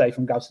away, say,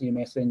 from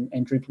GovCMS and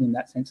Drupal in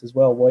that sense as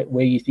well,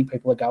 where you think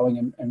people are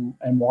going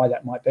and why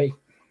that might be.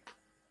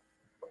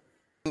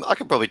 I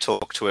could probably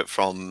talk to it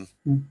from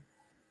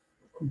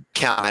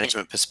account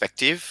management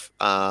perspective.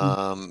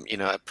 You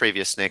know, at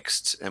Previous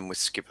Next and with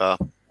Skipper,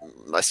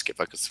 less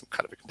Skipper because I'm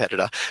kind of a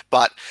competitor,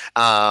 but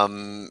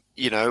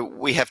you know,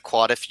 we have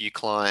quite a few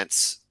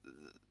clients,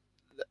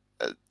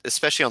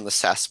 especially on the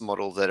SaaS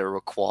model, that are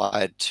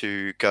required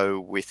to go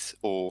with,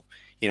 or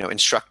you know,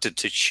 instructed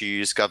to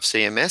choose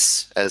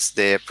GovCMS as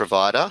their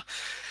provider.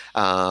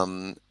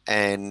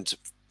 And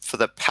for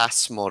the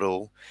PaaS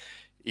model,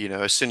 you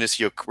know, as soon as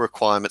your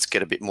requirements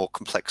get a bit more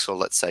complex or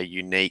let's say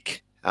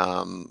unique,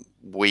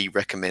 we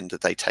recommend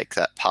that they take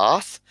that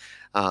path.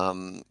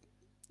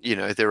 You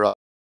know, there are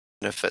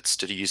benefits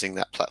to using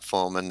that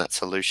platform and that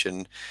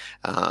solution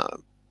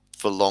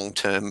for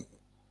long-term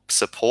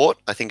support,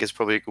 I think is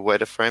probably a good way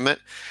to frame it.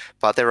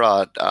 But there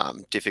are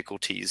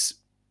difficulties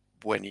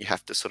when you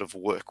have to sort of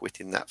work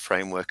within that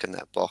framework and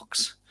that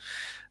box.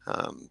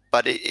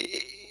 But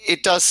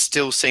it does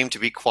still seem to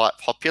be quite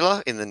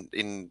popular in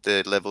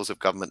the levels of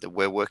government that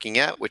we're working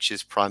at, which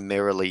is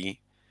primarily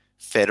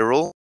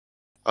federal,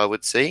 I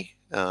would say,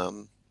 at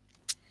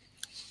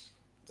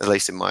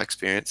least in my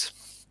experience.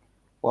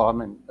 Well, I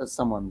mean, as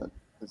someone that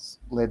has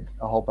led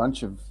a whole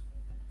bunch of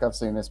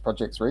GovCMS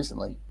projects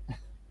recently,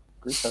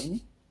 Chris, haven't you?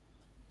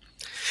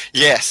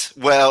 Yes,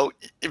 well,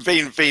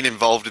 being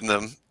involved in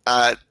them,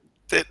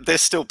 they're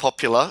still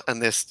popular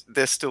and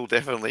they're still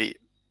definitely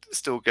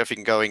still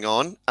getting going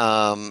on.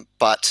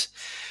 But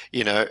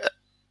you know,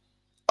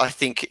 I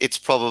think it's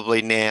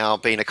probably now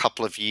been a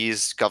couple of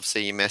years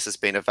GovCMS has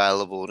been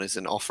available and is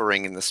an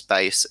offering in the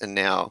space, and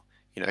now,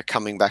 you know,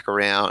 coming back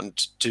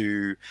around,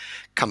 do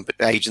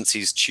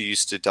agencies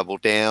choose to double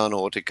down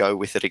or to go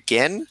with it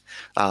again?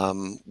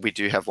 We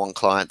do have one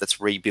client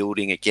that's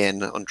rebuilding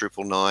again on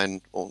Drupal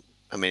 9, or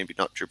I mean, maybe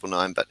not Drupal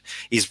 9, but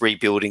is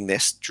rebuilding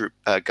this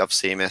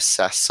GovCMS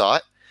SaaS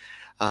site.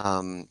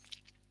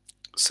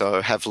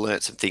 So have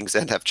learnt some things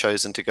and have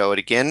chosen to go it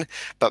again,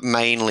 but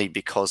mainly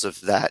because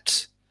of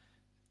that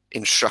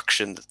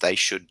instruction that they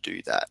should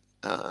do that,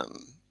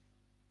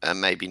 and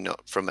maybe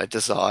not from a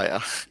desire.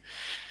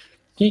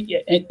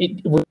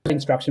 It was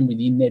instruction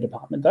within their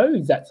department, though.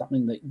 Is that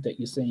something that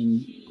you're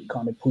seeing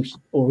kind of push,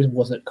 or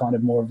was it kind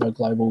of more of a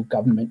global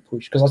government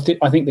push? Because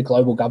I think the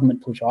global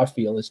government push, I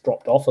feel, has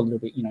dropped off a little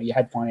bit. You know, you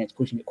had finance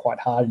pushing it quite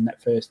hard in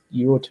that first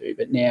year or two,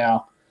 but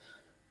now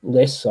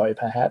less so,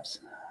 perhaps.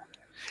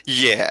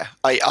 Yeah,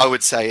 I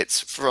would say it's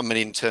from an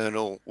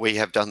internal, we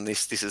have done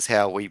this, this is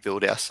how we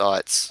build our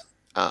sites,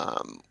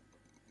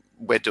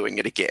 we're doing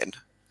it again,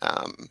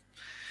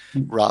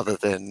 rather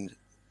than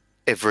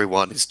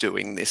everyone is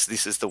doing this,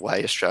 this is the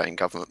way Australian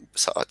government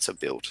sites are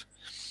built.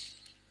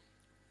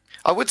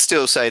 I would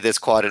still say there's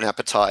quite an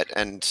appetite,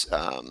 and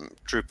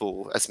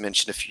Drupal, as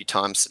mentioned a few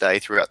times today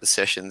throughout the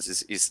sessions,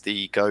 is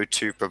the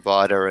go-to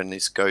provider and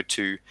is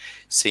go-to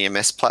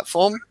CMS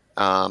platform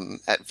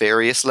at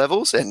various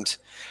levels. And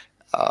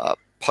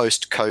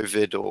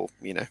post-COVID, or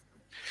you know,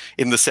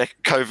 in the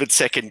COVID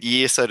second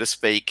year, so to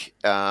speak,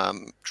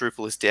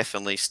 Drupal is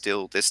definitely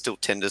still, there's still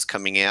tenders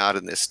coming out,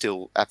 and there's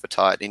still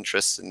appetite,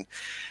 interest, and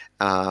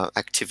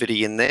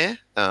activity in there,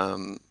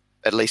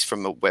 at least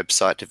from a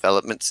website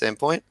development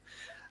standpoint.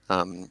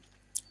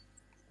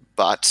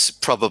 But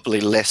probably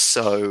less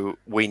so,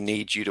 we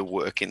need you to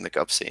work in the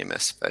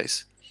GovCMS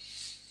space.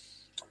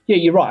 Yeah,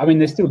 you're right. I mean,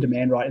 there's still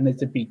demand, right? And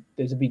there's a big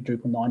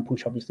Drupal 9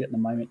 push, obviously, at the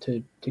moment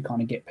to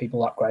kind of get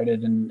people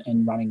upgraded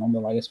and running on the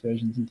latest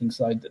versions and things.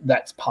 So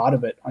that's part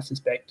of it, I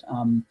suspect.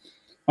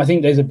 I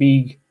think there's a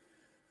big,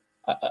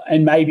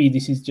 and maybe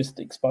this is just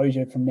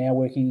exposure from now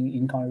working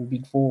in kind of a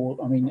big four.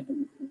 I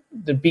mean,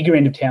 the bigger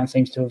end of town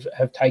seems to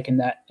have taken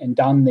that and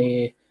done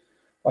their,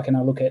 like, and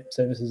I look at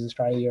Services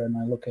Australia and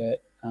I look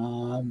at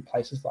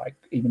places like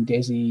even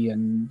DESI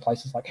and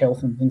places like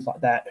Health and things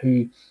like that,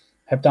 who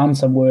have done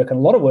some work and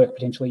a lot of work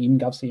potentially in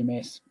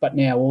GovCMS, but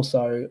now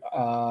also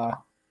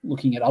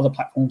looking at other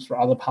platforms for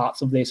other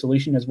parts of their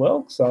solution as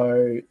well. So,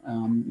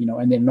 you know,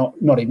 and they're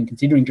not even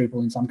considering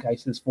Drupal in some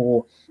cases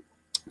for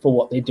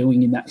what they're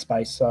doing in that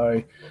space.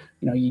 So,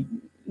 you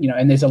know,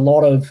 and there's a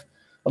lot of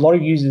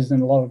users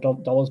and a lot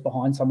of dollars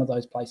behind some of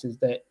those places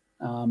that,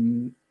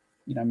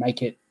 you know,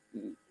 make it,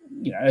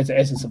 you know, as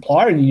a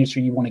supplier in the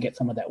industry, you want to get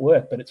some of that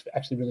work, but it's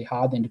actually really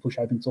hard then to push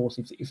open source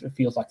if it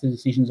feels like the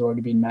decision's already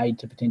been made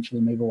to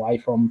potentially move away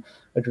from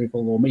a Drupal,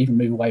 or even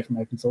move away from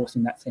open source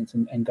in that sense,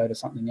 and go to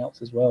something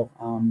else as well.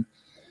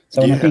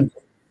 So, yeah. And I think,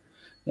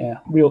 yeah,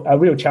 a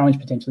real challenge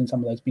potentially in some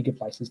of those bigger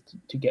places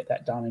to get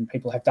that done. And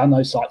people have done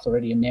those sites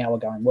already and now are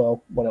going,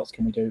 well, what else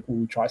can we do?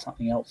 We'll try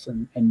something else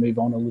and move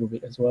on a little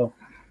bit as well.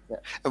 Yeah.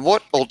 And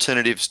what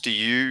alternatives do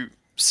you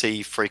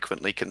see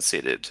frequently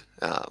considered?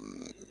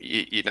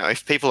 You know,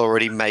 if people are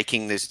already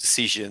making these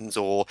decisions,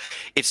 or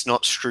it's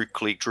not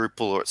strictly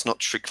Drupal or it's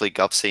not strictly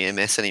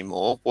GovCMS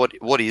anymore,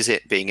 what is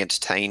it being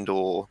entertained,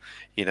 or,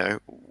 you know,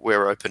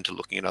 we're open to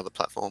looking at other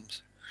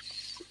platforms?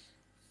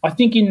 I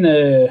think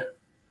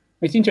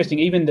it's interesting,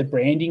 even the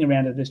branding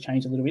around it has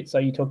changed a little bit. So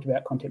you talked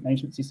about content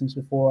management systems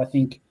before. I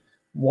think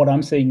what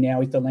I'm seeing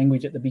now is the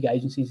language at the big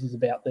agencies is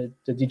about the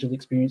digital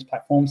experience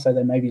platform. So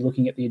they may be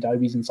looking at the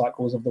Adobes and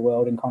Sitecore's of the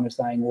world and kind of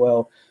saying,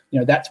 well,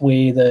 that's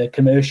where the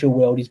commercial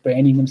world is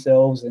branding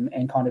themselves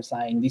and kind of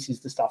saying this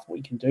is the stuff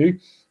we can do.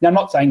 Now, I'm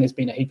not saying there's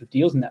been a heap of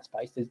deals in that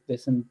space.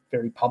 There's some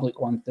very public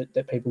ones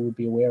that people would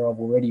be aware of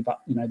already, but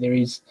there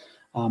is,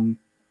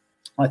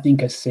 I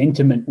think, a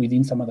sentiment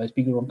within some of those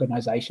bigger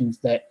organisations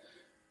that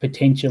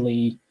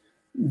potentially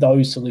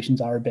those solutions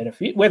are a better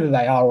fit. Whether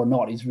they are or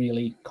not is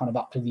really kind of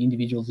up to the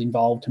individuals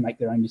involved to make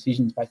their own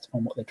decisions based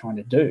upon what they're trying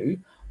to do.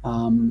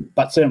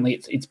 But certainly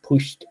it's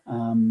pushed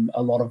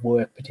a lot of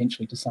work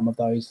potentially to some of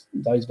those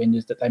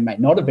vendors that they may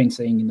not have been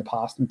seeing in the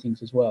past and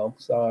things as well.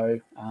 So,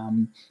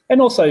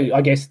 and also,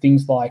 I guess,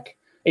 things like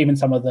even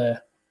some of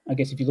the, I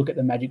guess if you look at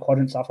the Magic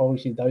Quadrant stuff,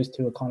 obviously those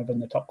two are kind of in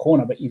the top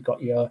corner, but you've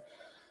got your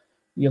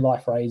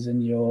LifeRaise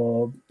and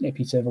your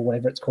EpiServer,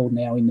 whatever it's called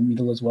now, in the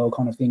middle as well,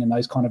 kind of thing, and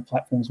those kind of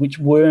platforms, which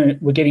were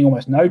getting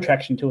almost no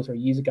traction 2 or 3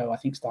 years ago, I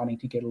think starting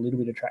to get a little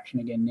bit of traction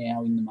again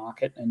now in the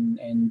market,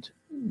 and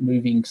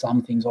moving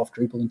some things off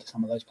Drupal into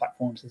some of those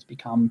platforms has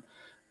become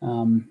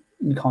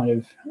kind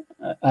of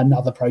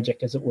another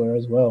project, as it were,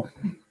 as well.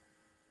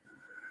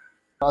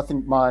 I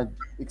think my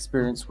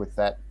experience with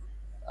that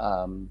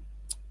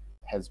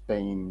has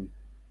been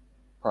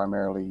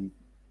primarily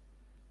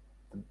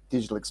the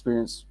digital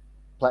experience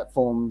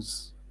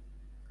platforms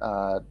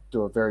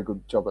do a very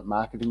good job at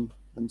marketing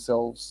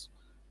themselves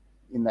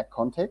in that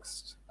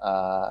context,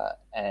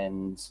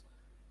 and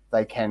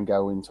they can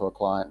go into a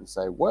client and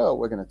say, well,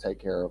 we're going to take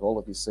care of all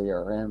of your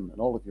CRM and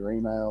all of your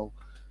email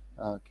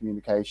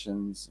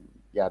communications, and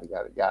yada,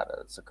 yada, yada.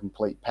 It's a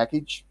complete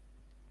package,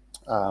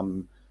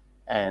 and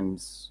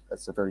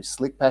it's a very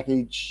slick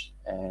package,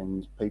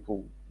 and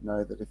people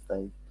know that if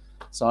they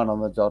sign on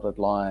the dotted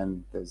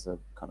line, there's a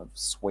kind of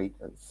suite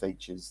of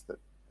features that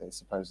they're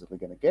supposedly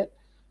going to get.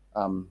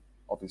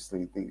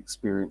 Obviously, the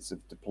experience of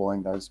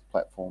deploying those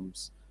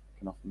platforms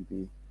can often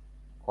be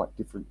quite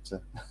different to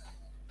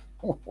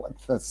what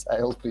the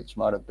sales pitch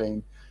might have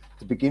been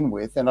to begin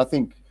with. And I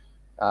think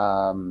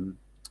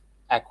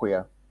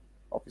Acquia,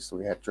 obviously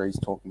we had Dries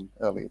talking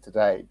earlier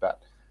today,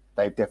 but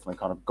they've definitely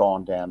kind of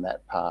gone down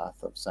that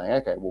path of saying,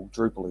 okay, well,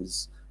 Drupal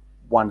is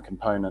one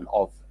component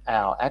of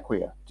our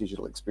Acquia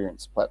digital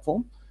experience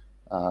platform,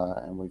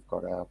 and we've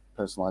got our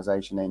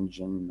personalization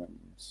engine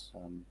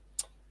and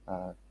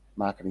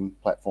marketing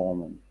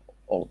platform and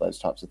all of those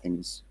types of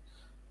things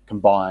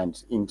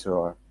combined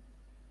into a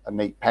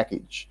neat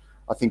package.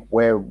 I think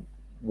where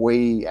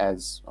we,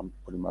 as I'm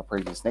putting my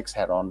previous Next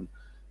hat on,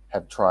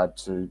 have tried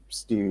to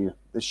steer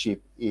the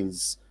ship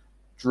is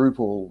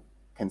Drupal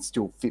can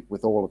still fit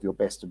with all of your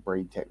best of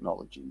breed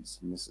technologies.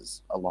 And this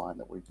is a line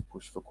that we've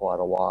pushed for quite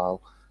a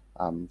while.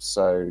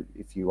 So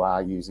if you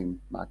are using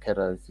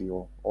Marketo for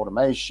your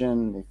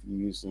automation, if you're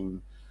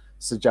using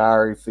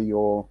Sajari for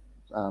your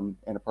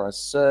enterprise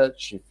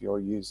search, if you're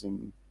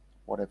using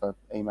whatever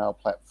email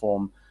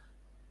platform,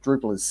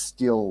 Drupal is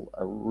still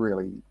a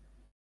really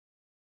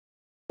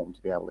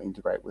to be able to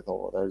integrate with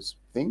all of those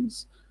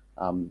things,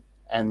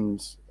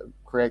 and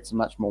creates a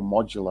much more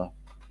modular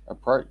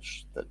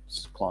approach that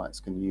clients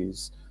can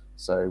use.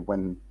 So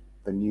when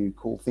the new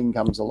cool thing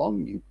comes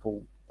along, you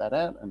pull that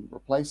out and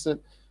replace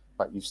it,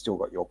 but you've still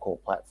got your core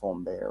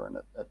platform there, and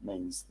it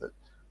means that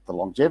the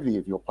longevity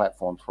of your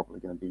platform is probably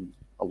going to be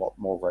a lot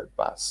more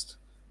robust.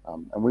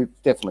 And we've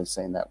definitely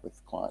seen that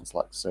with clients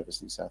like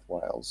Service New South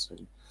Wales,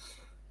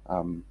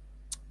 who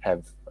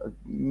have a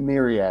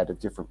myriad of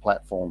different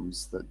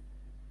platforms that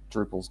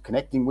Drupal's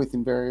connecting with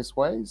in various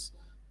ways,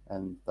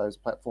 and those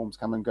platforms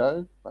come and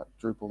go, but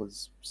Drupal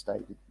has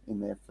stayed in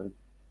there for a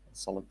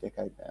solid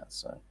decade now.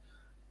 So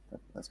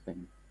that's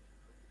been...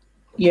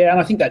 Yeah, and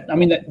I think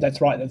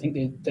that's right. I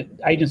think that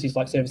agencies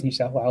like Service New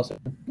South Wales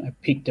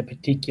have picked a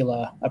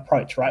particular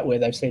approach, right, where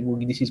they've said, well,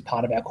 this is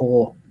part of our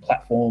core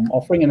platform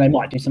offering, and they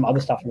might do some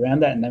other stuff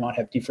around that, and they might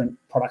have different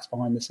products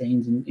behind the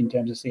scenes in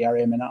terms of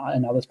CRM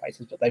and other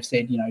spaces, but they've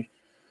said,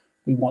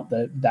 we want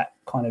that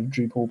kind of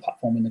Drupal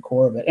platform in the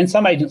core of it. And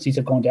some agencies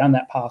have gone down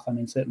that path. I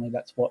mean, certainly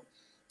that's what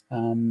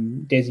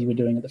DESI were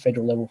doing at the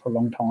federal level for a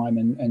long time,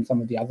 and some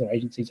of the other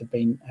agencies have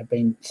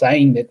been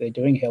saying that they're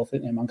doing health,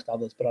 amongst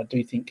others. But I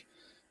do think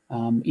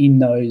in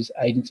those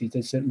agencies,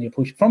 there's certainly a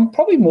push from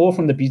probably more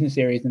from the business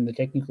areas than the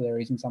technical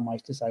areas in some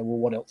ways to say, well,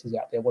 what else is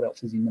out there? What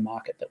else is in the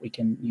market that we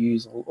can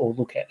use or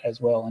look at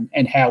as well?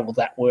 And how will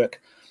that work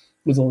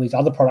with all these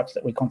other products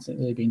that we're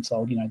constantly being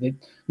sold?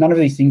 None of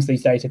these things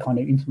these days are kind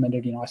of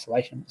implemented in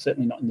isolation,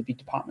 certainly not in the big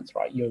departments,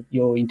 right?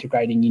 You're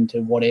integrating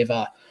into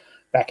whatever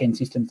back-end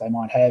systems they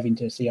might have,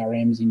 into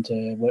CRMs, into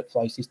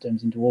workflow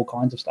systems, into all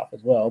kinds of stuff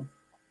as well.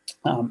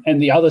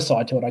 And the other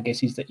side to it, I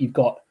guess, is that you've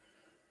got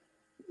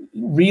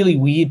really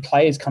weird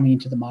players coming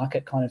into the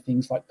market, kind of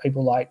things like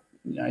people like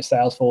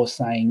Salesforce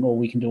saying,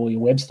 we can do all your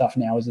web stuff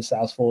now as a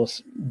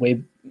Salesforce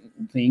web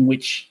thing,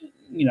 which,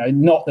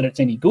 not that it's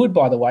any good,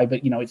 by the way,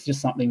 but, it's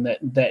just something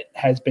that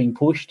has been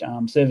pushed.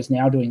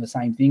 ServiceNow doing the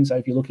same thing. So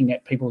if you're looking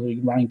at people who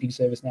are running big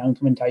ServiceNow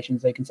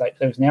implementations, they can say,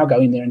 ServiceNow, go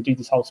in there and do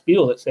this whole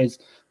spiel that says,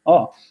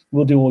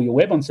 we'll do all your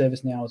web on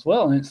ServiceNow as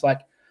well. And it's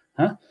like,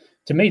 huh?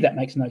 to me, that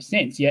makes no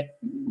sense. Yet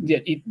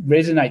it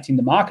resonates in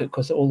the market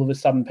because all of a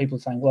sudden people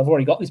are saying, well, I've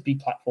already got this big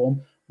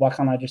platform. Why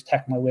can't I just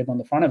tack my web on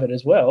the front of it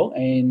as well?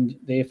 And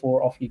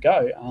therefore, off you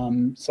go.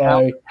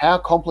 How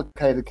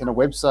complicated can a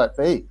website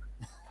be?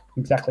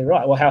 Exactly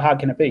right. Well, how hard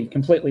can it be?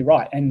 Completely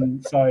right.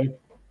 And so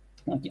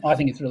I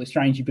think it's really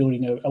strange you're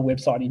building a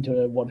website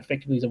into what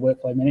effectively is a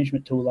workflow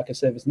management tool like a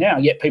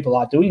ServiceNow, yet people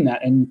are doing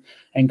that and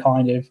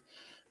kind of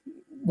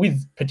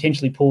with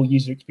potentially poor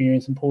user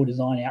experience and poor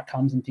design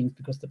outcomes and things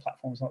because the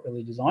platform's not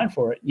really designed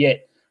for it.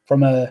 Yet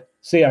from a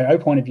CIO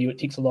point of view, it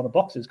ticks a lot of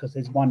boxes because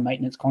there's one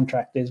maintenance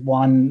contract, there's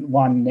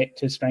one neck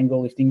to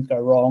strangle if things go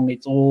wrong.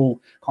 It's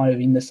all kind of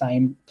in the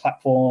same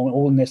platform,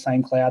 all in their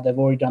same cloud. They've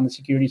already done the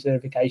security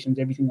certifications,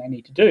 everything they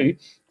need to do.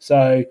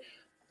 So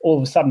all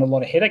of a sudden, a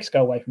lot of headaches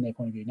go away from their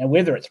point of view. Now,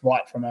 whether it's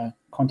right from a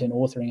content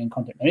authoring and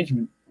content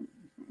management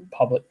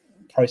public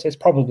process,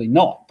 probably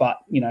not. But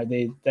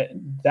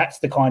that's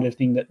the kind of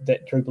thing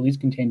that Drupal is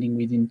contending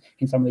with in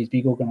some of these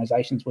big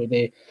organisations where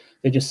they're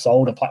just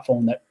sold a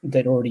platform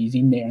that already is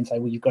in there and say,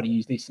 well, you've got to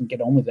use this and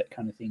get on with it,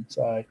 kind of thing.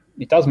 So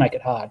it does make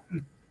it hard.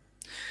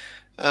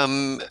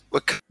 We're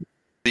at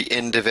the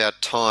end of our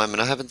time,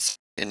 and I haven't seen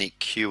any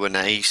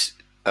Q&A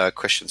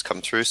questions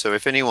come through. So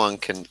if anyone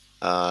can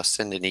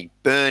send any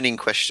burning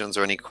questions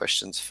or any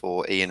questions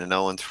for Ian and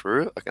Owen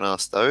through, I can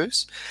ask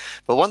those.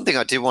 But one thing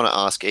I did want to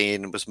ask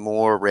Ian was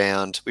more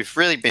around, we've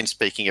really been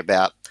speaking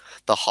about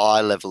the high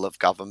level of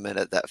government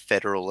at that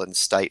federal and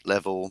state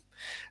level,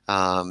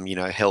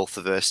 health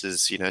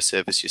versus,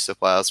 Service New South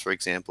Wales, for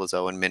example, as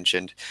Owen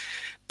mentioned.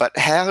 But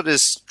how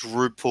does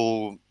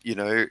Drupal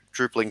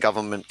in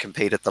government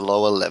compete at the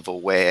lower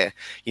level where,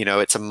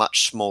 it's a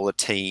much smaller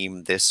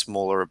team, there's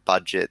smaller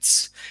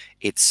budgets,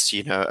 it's,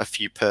 a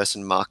few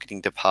person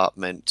marketing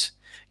department,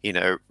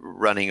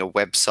 running a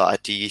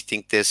website? Do you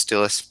think there's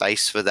still a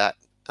space for that,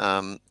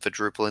 for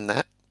Drupal in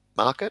that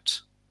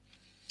market?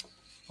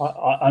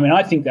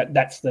 I think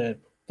that's the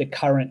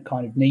current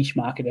kind of niche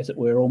market, as it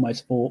were,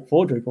 almost for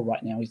Drupal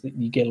right now, is that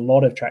you get a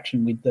lot of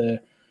traction with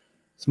the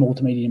small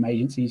to medium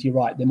agencies. You're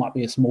right, there might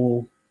be a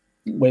small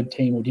web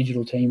team or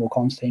digital team or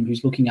comms team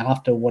who's looking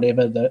after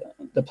whatever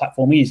the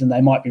platform is, and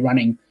they might be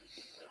running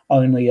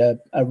only a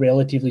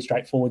relatively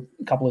straightforward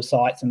couple of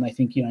sites, and they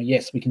think,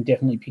 yes, we can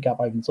definitely pick up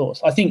open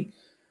source. I think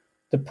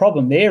the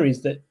problem there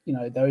is that,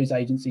 those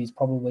agencies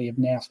probably have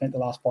now spent the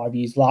last 5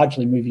 years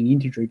largely moving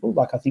into Drupal.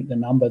 Like, I think the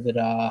number that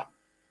are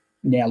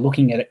now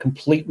looking at it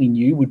completely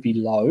new would be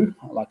low.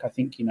 Like, I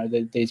think,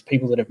 there's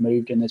people that have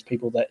moved, and there's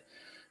people that,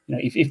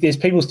 if there's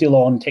people still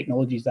on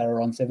technologies that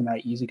are on 7 or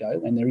 8 years ago,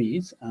 and there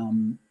is,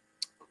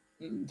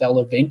 they'll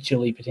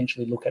eventually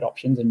potentially look at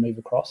options and move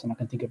across. And I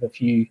can think of a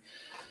few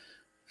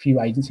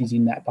agencies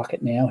in that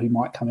bucket now who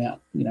might come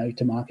out,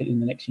 to market in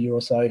the next year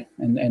or so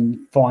and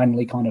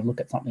finally kind of look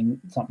at something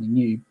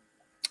new.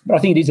 But I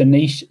think it is a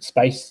niche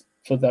space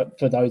for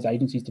those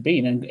agencies to be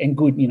in, and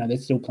good,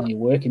 there's still plenty of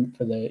work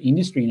for the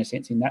industry in a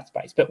sense in that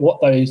space. But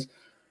what those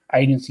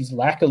agencies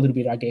lack a little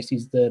bit, I guess,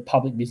 is the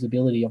public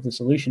visibility of the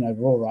solution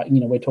overall, right?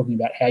 We're talking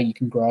about how you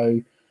can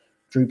grow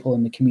Drupal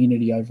and the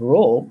community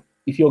overall.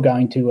 If you're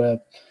going to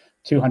a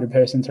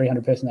 200-person,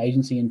 300-person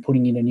agency and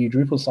putting in a new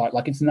Drupal site,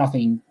 like, it's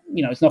nothing,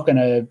 it's not going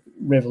to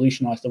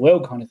revolutionize the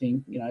world kind of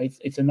thing.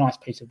 It's a nice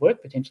piece of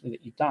work potentially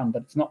that you've done,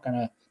 but it's not going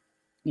to,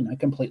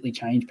 completely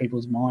change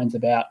people's minds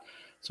about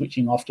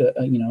switching off to,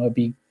 a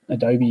big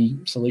Adobe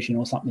solution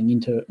or something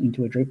into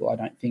a Drupal, I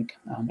don't think.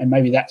 And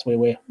maybe that's where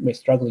we're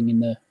struggling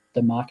in the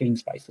marketing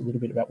space a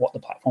little bit about what the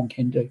platform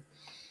can do.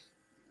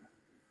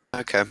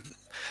 Okay.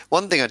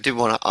 One thing I did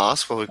want to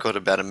ask while we've got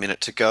about a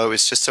minute to go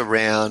is just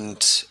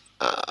around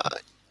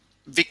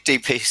Vic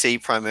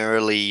DPC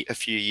primarily a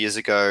few years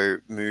ago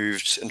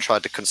moved and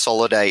tried to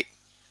consolidate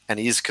and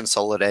is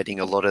consolidating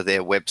a lot of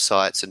their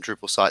websites and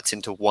Drupal sites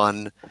into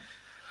one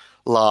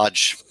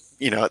large,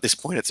 at this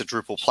point it's a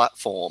Drupal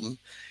platform.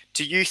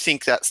 Do you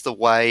think that's the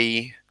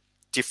way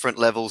different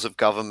levels of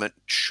government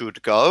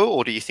should go,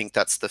 or do you think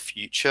that's the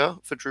future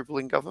for Drupal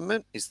in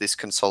government? Is this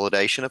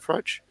consolidation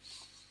approach?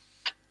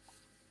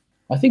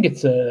 I think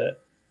it's a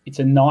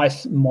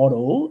nice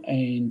model,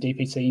 and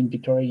DPC in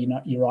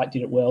Victoria, you're right,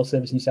 did it well.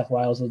 Service New South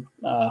Wales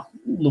are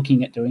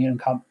looking at doing it, and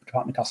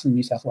Department of Customs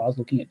New South Wales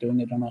looking at doing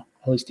it on a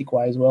holistic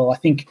way as well. I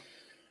think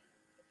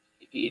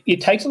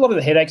it takes a lot of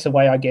the headaches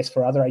away, I guess,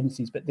 for other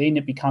agencies, but then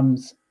it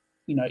becomes,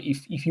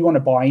 if you want to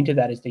buy into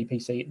that as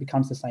DPC, it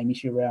becomes the same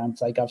issue around,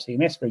 say,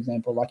 GovCMS, for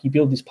example. Like, you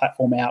build this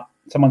platform out,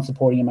 someone's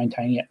supporting and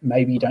maintaining it,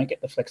 maybe you don't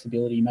get the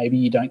flexibility, maybe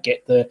you don't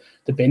get the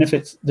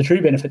benefits, the true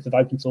benefits of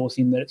open source,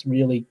 in that it's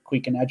really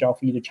quick and agile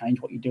for you to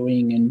change what you're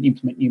doing and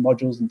implement new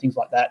modules and things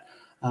like that.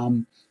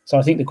 So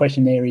I think the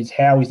question there is,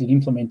 how is it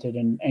implemented,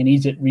 and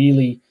is it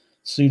really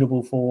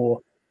suitable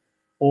for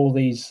all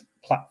these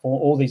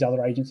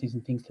other agencies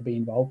and things to be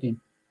involved in?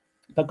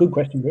 But good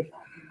question, Griff.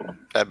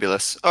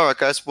 Fabulous. All right,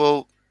 guys.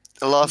 Well,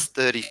 the last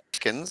 30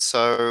 seconds.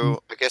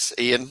 So I guess,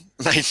 Ian,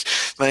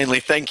 mainly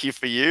thank you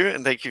for you,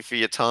 and thank you for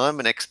your time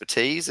and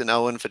expertise, and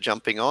Owen for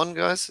jumping on,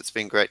 guys. It's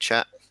been a great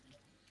chat.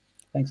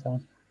 Thanks,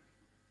 Owen.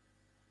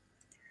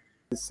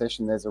 This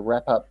session, there's a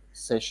wrap-up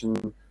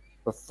session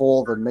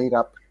before the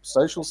meetup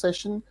social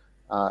session,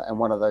 and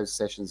one of those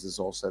sessions is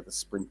also the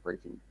sprint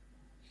briefing.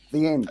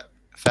 The end.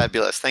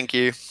 Fabulous. Thank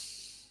you.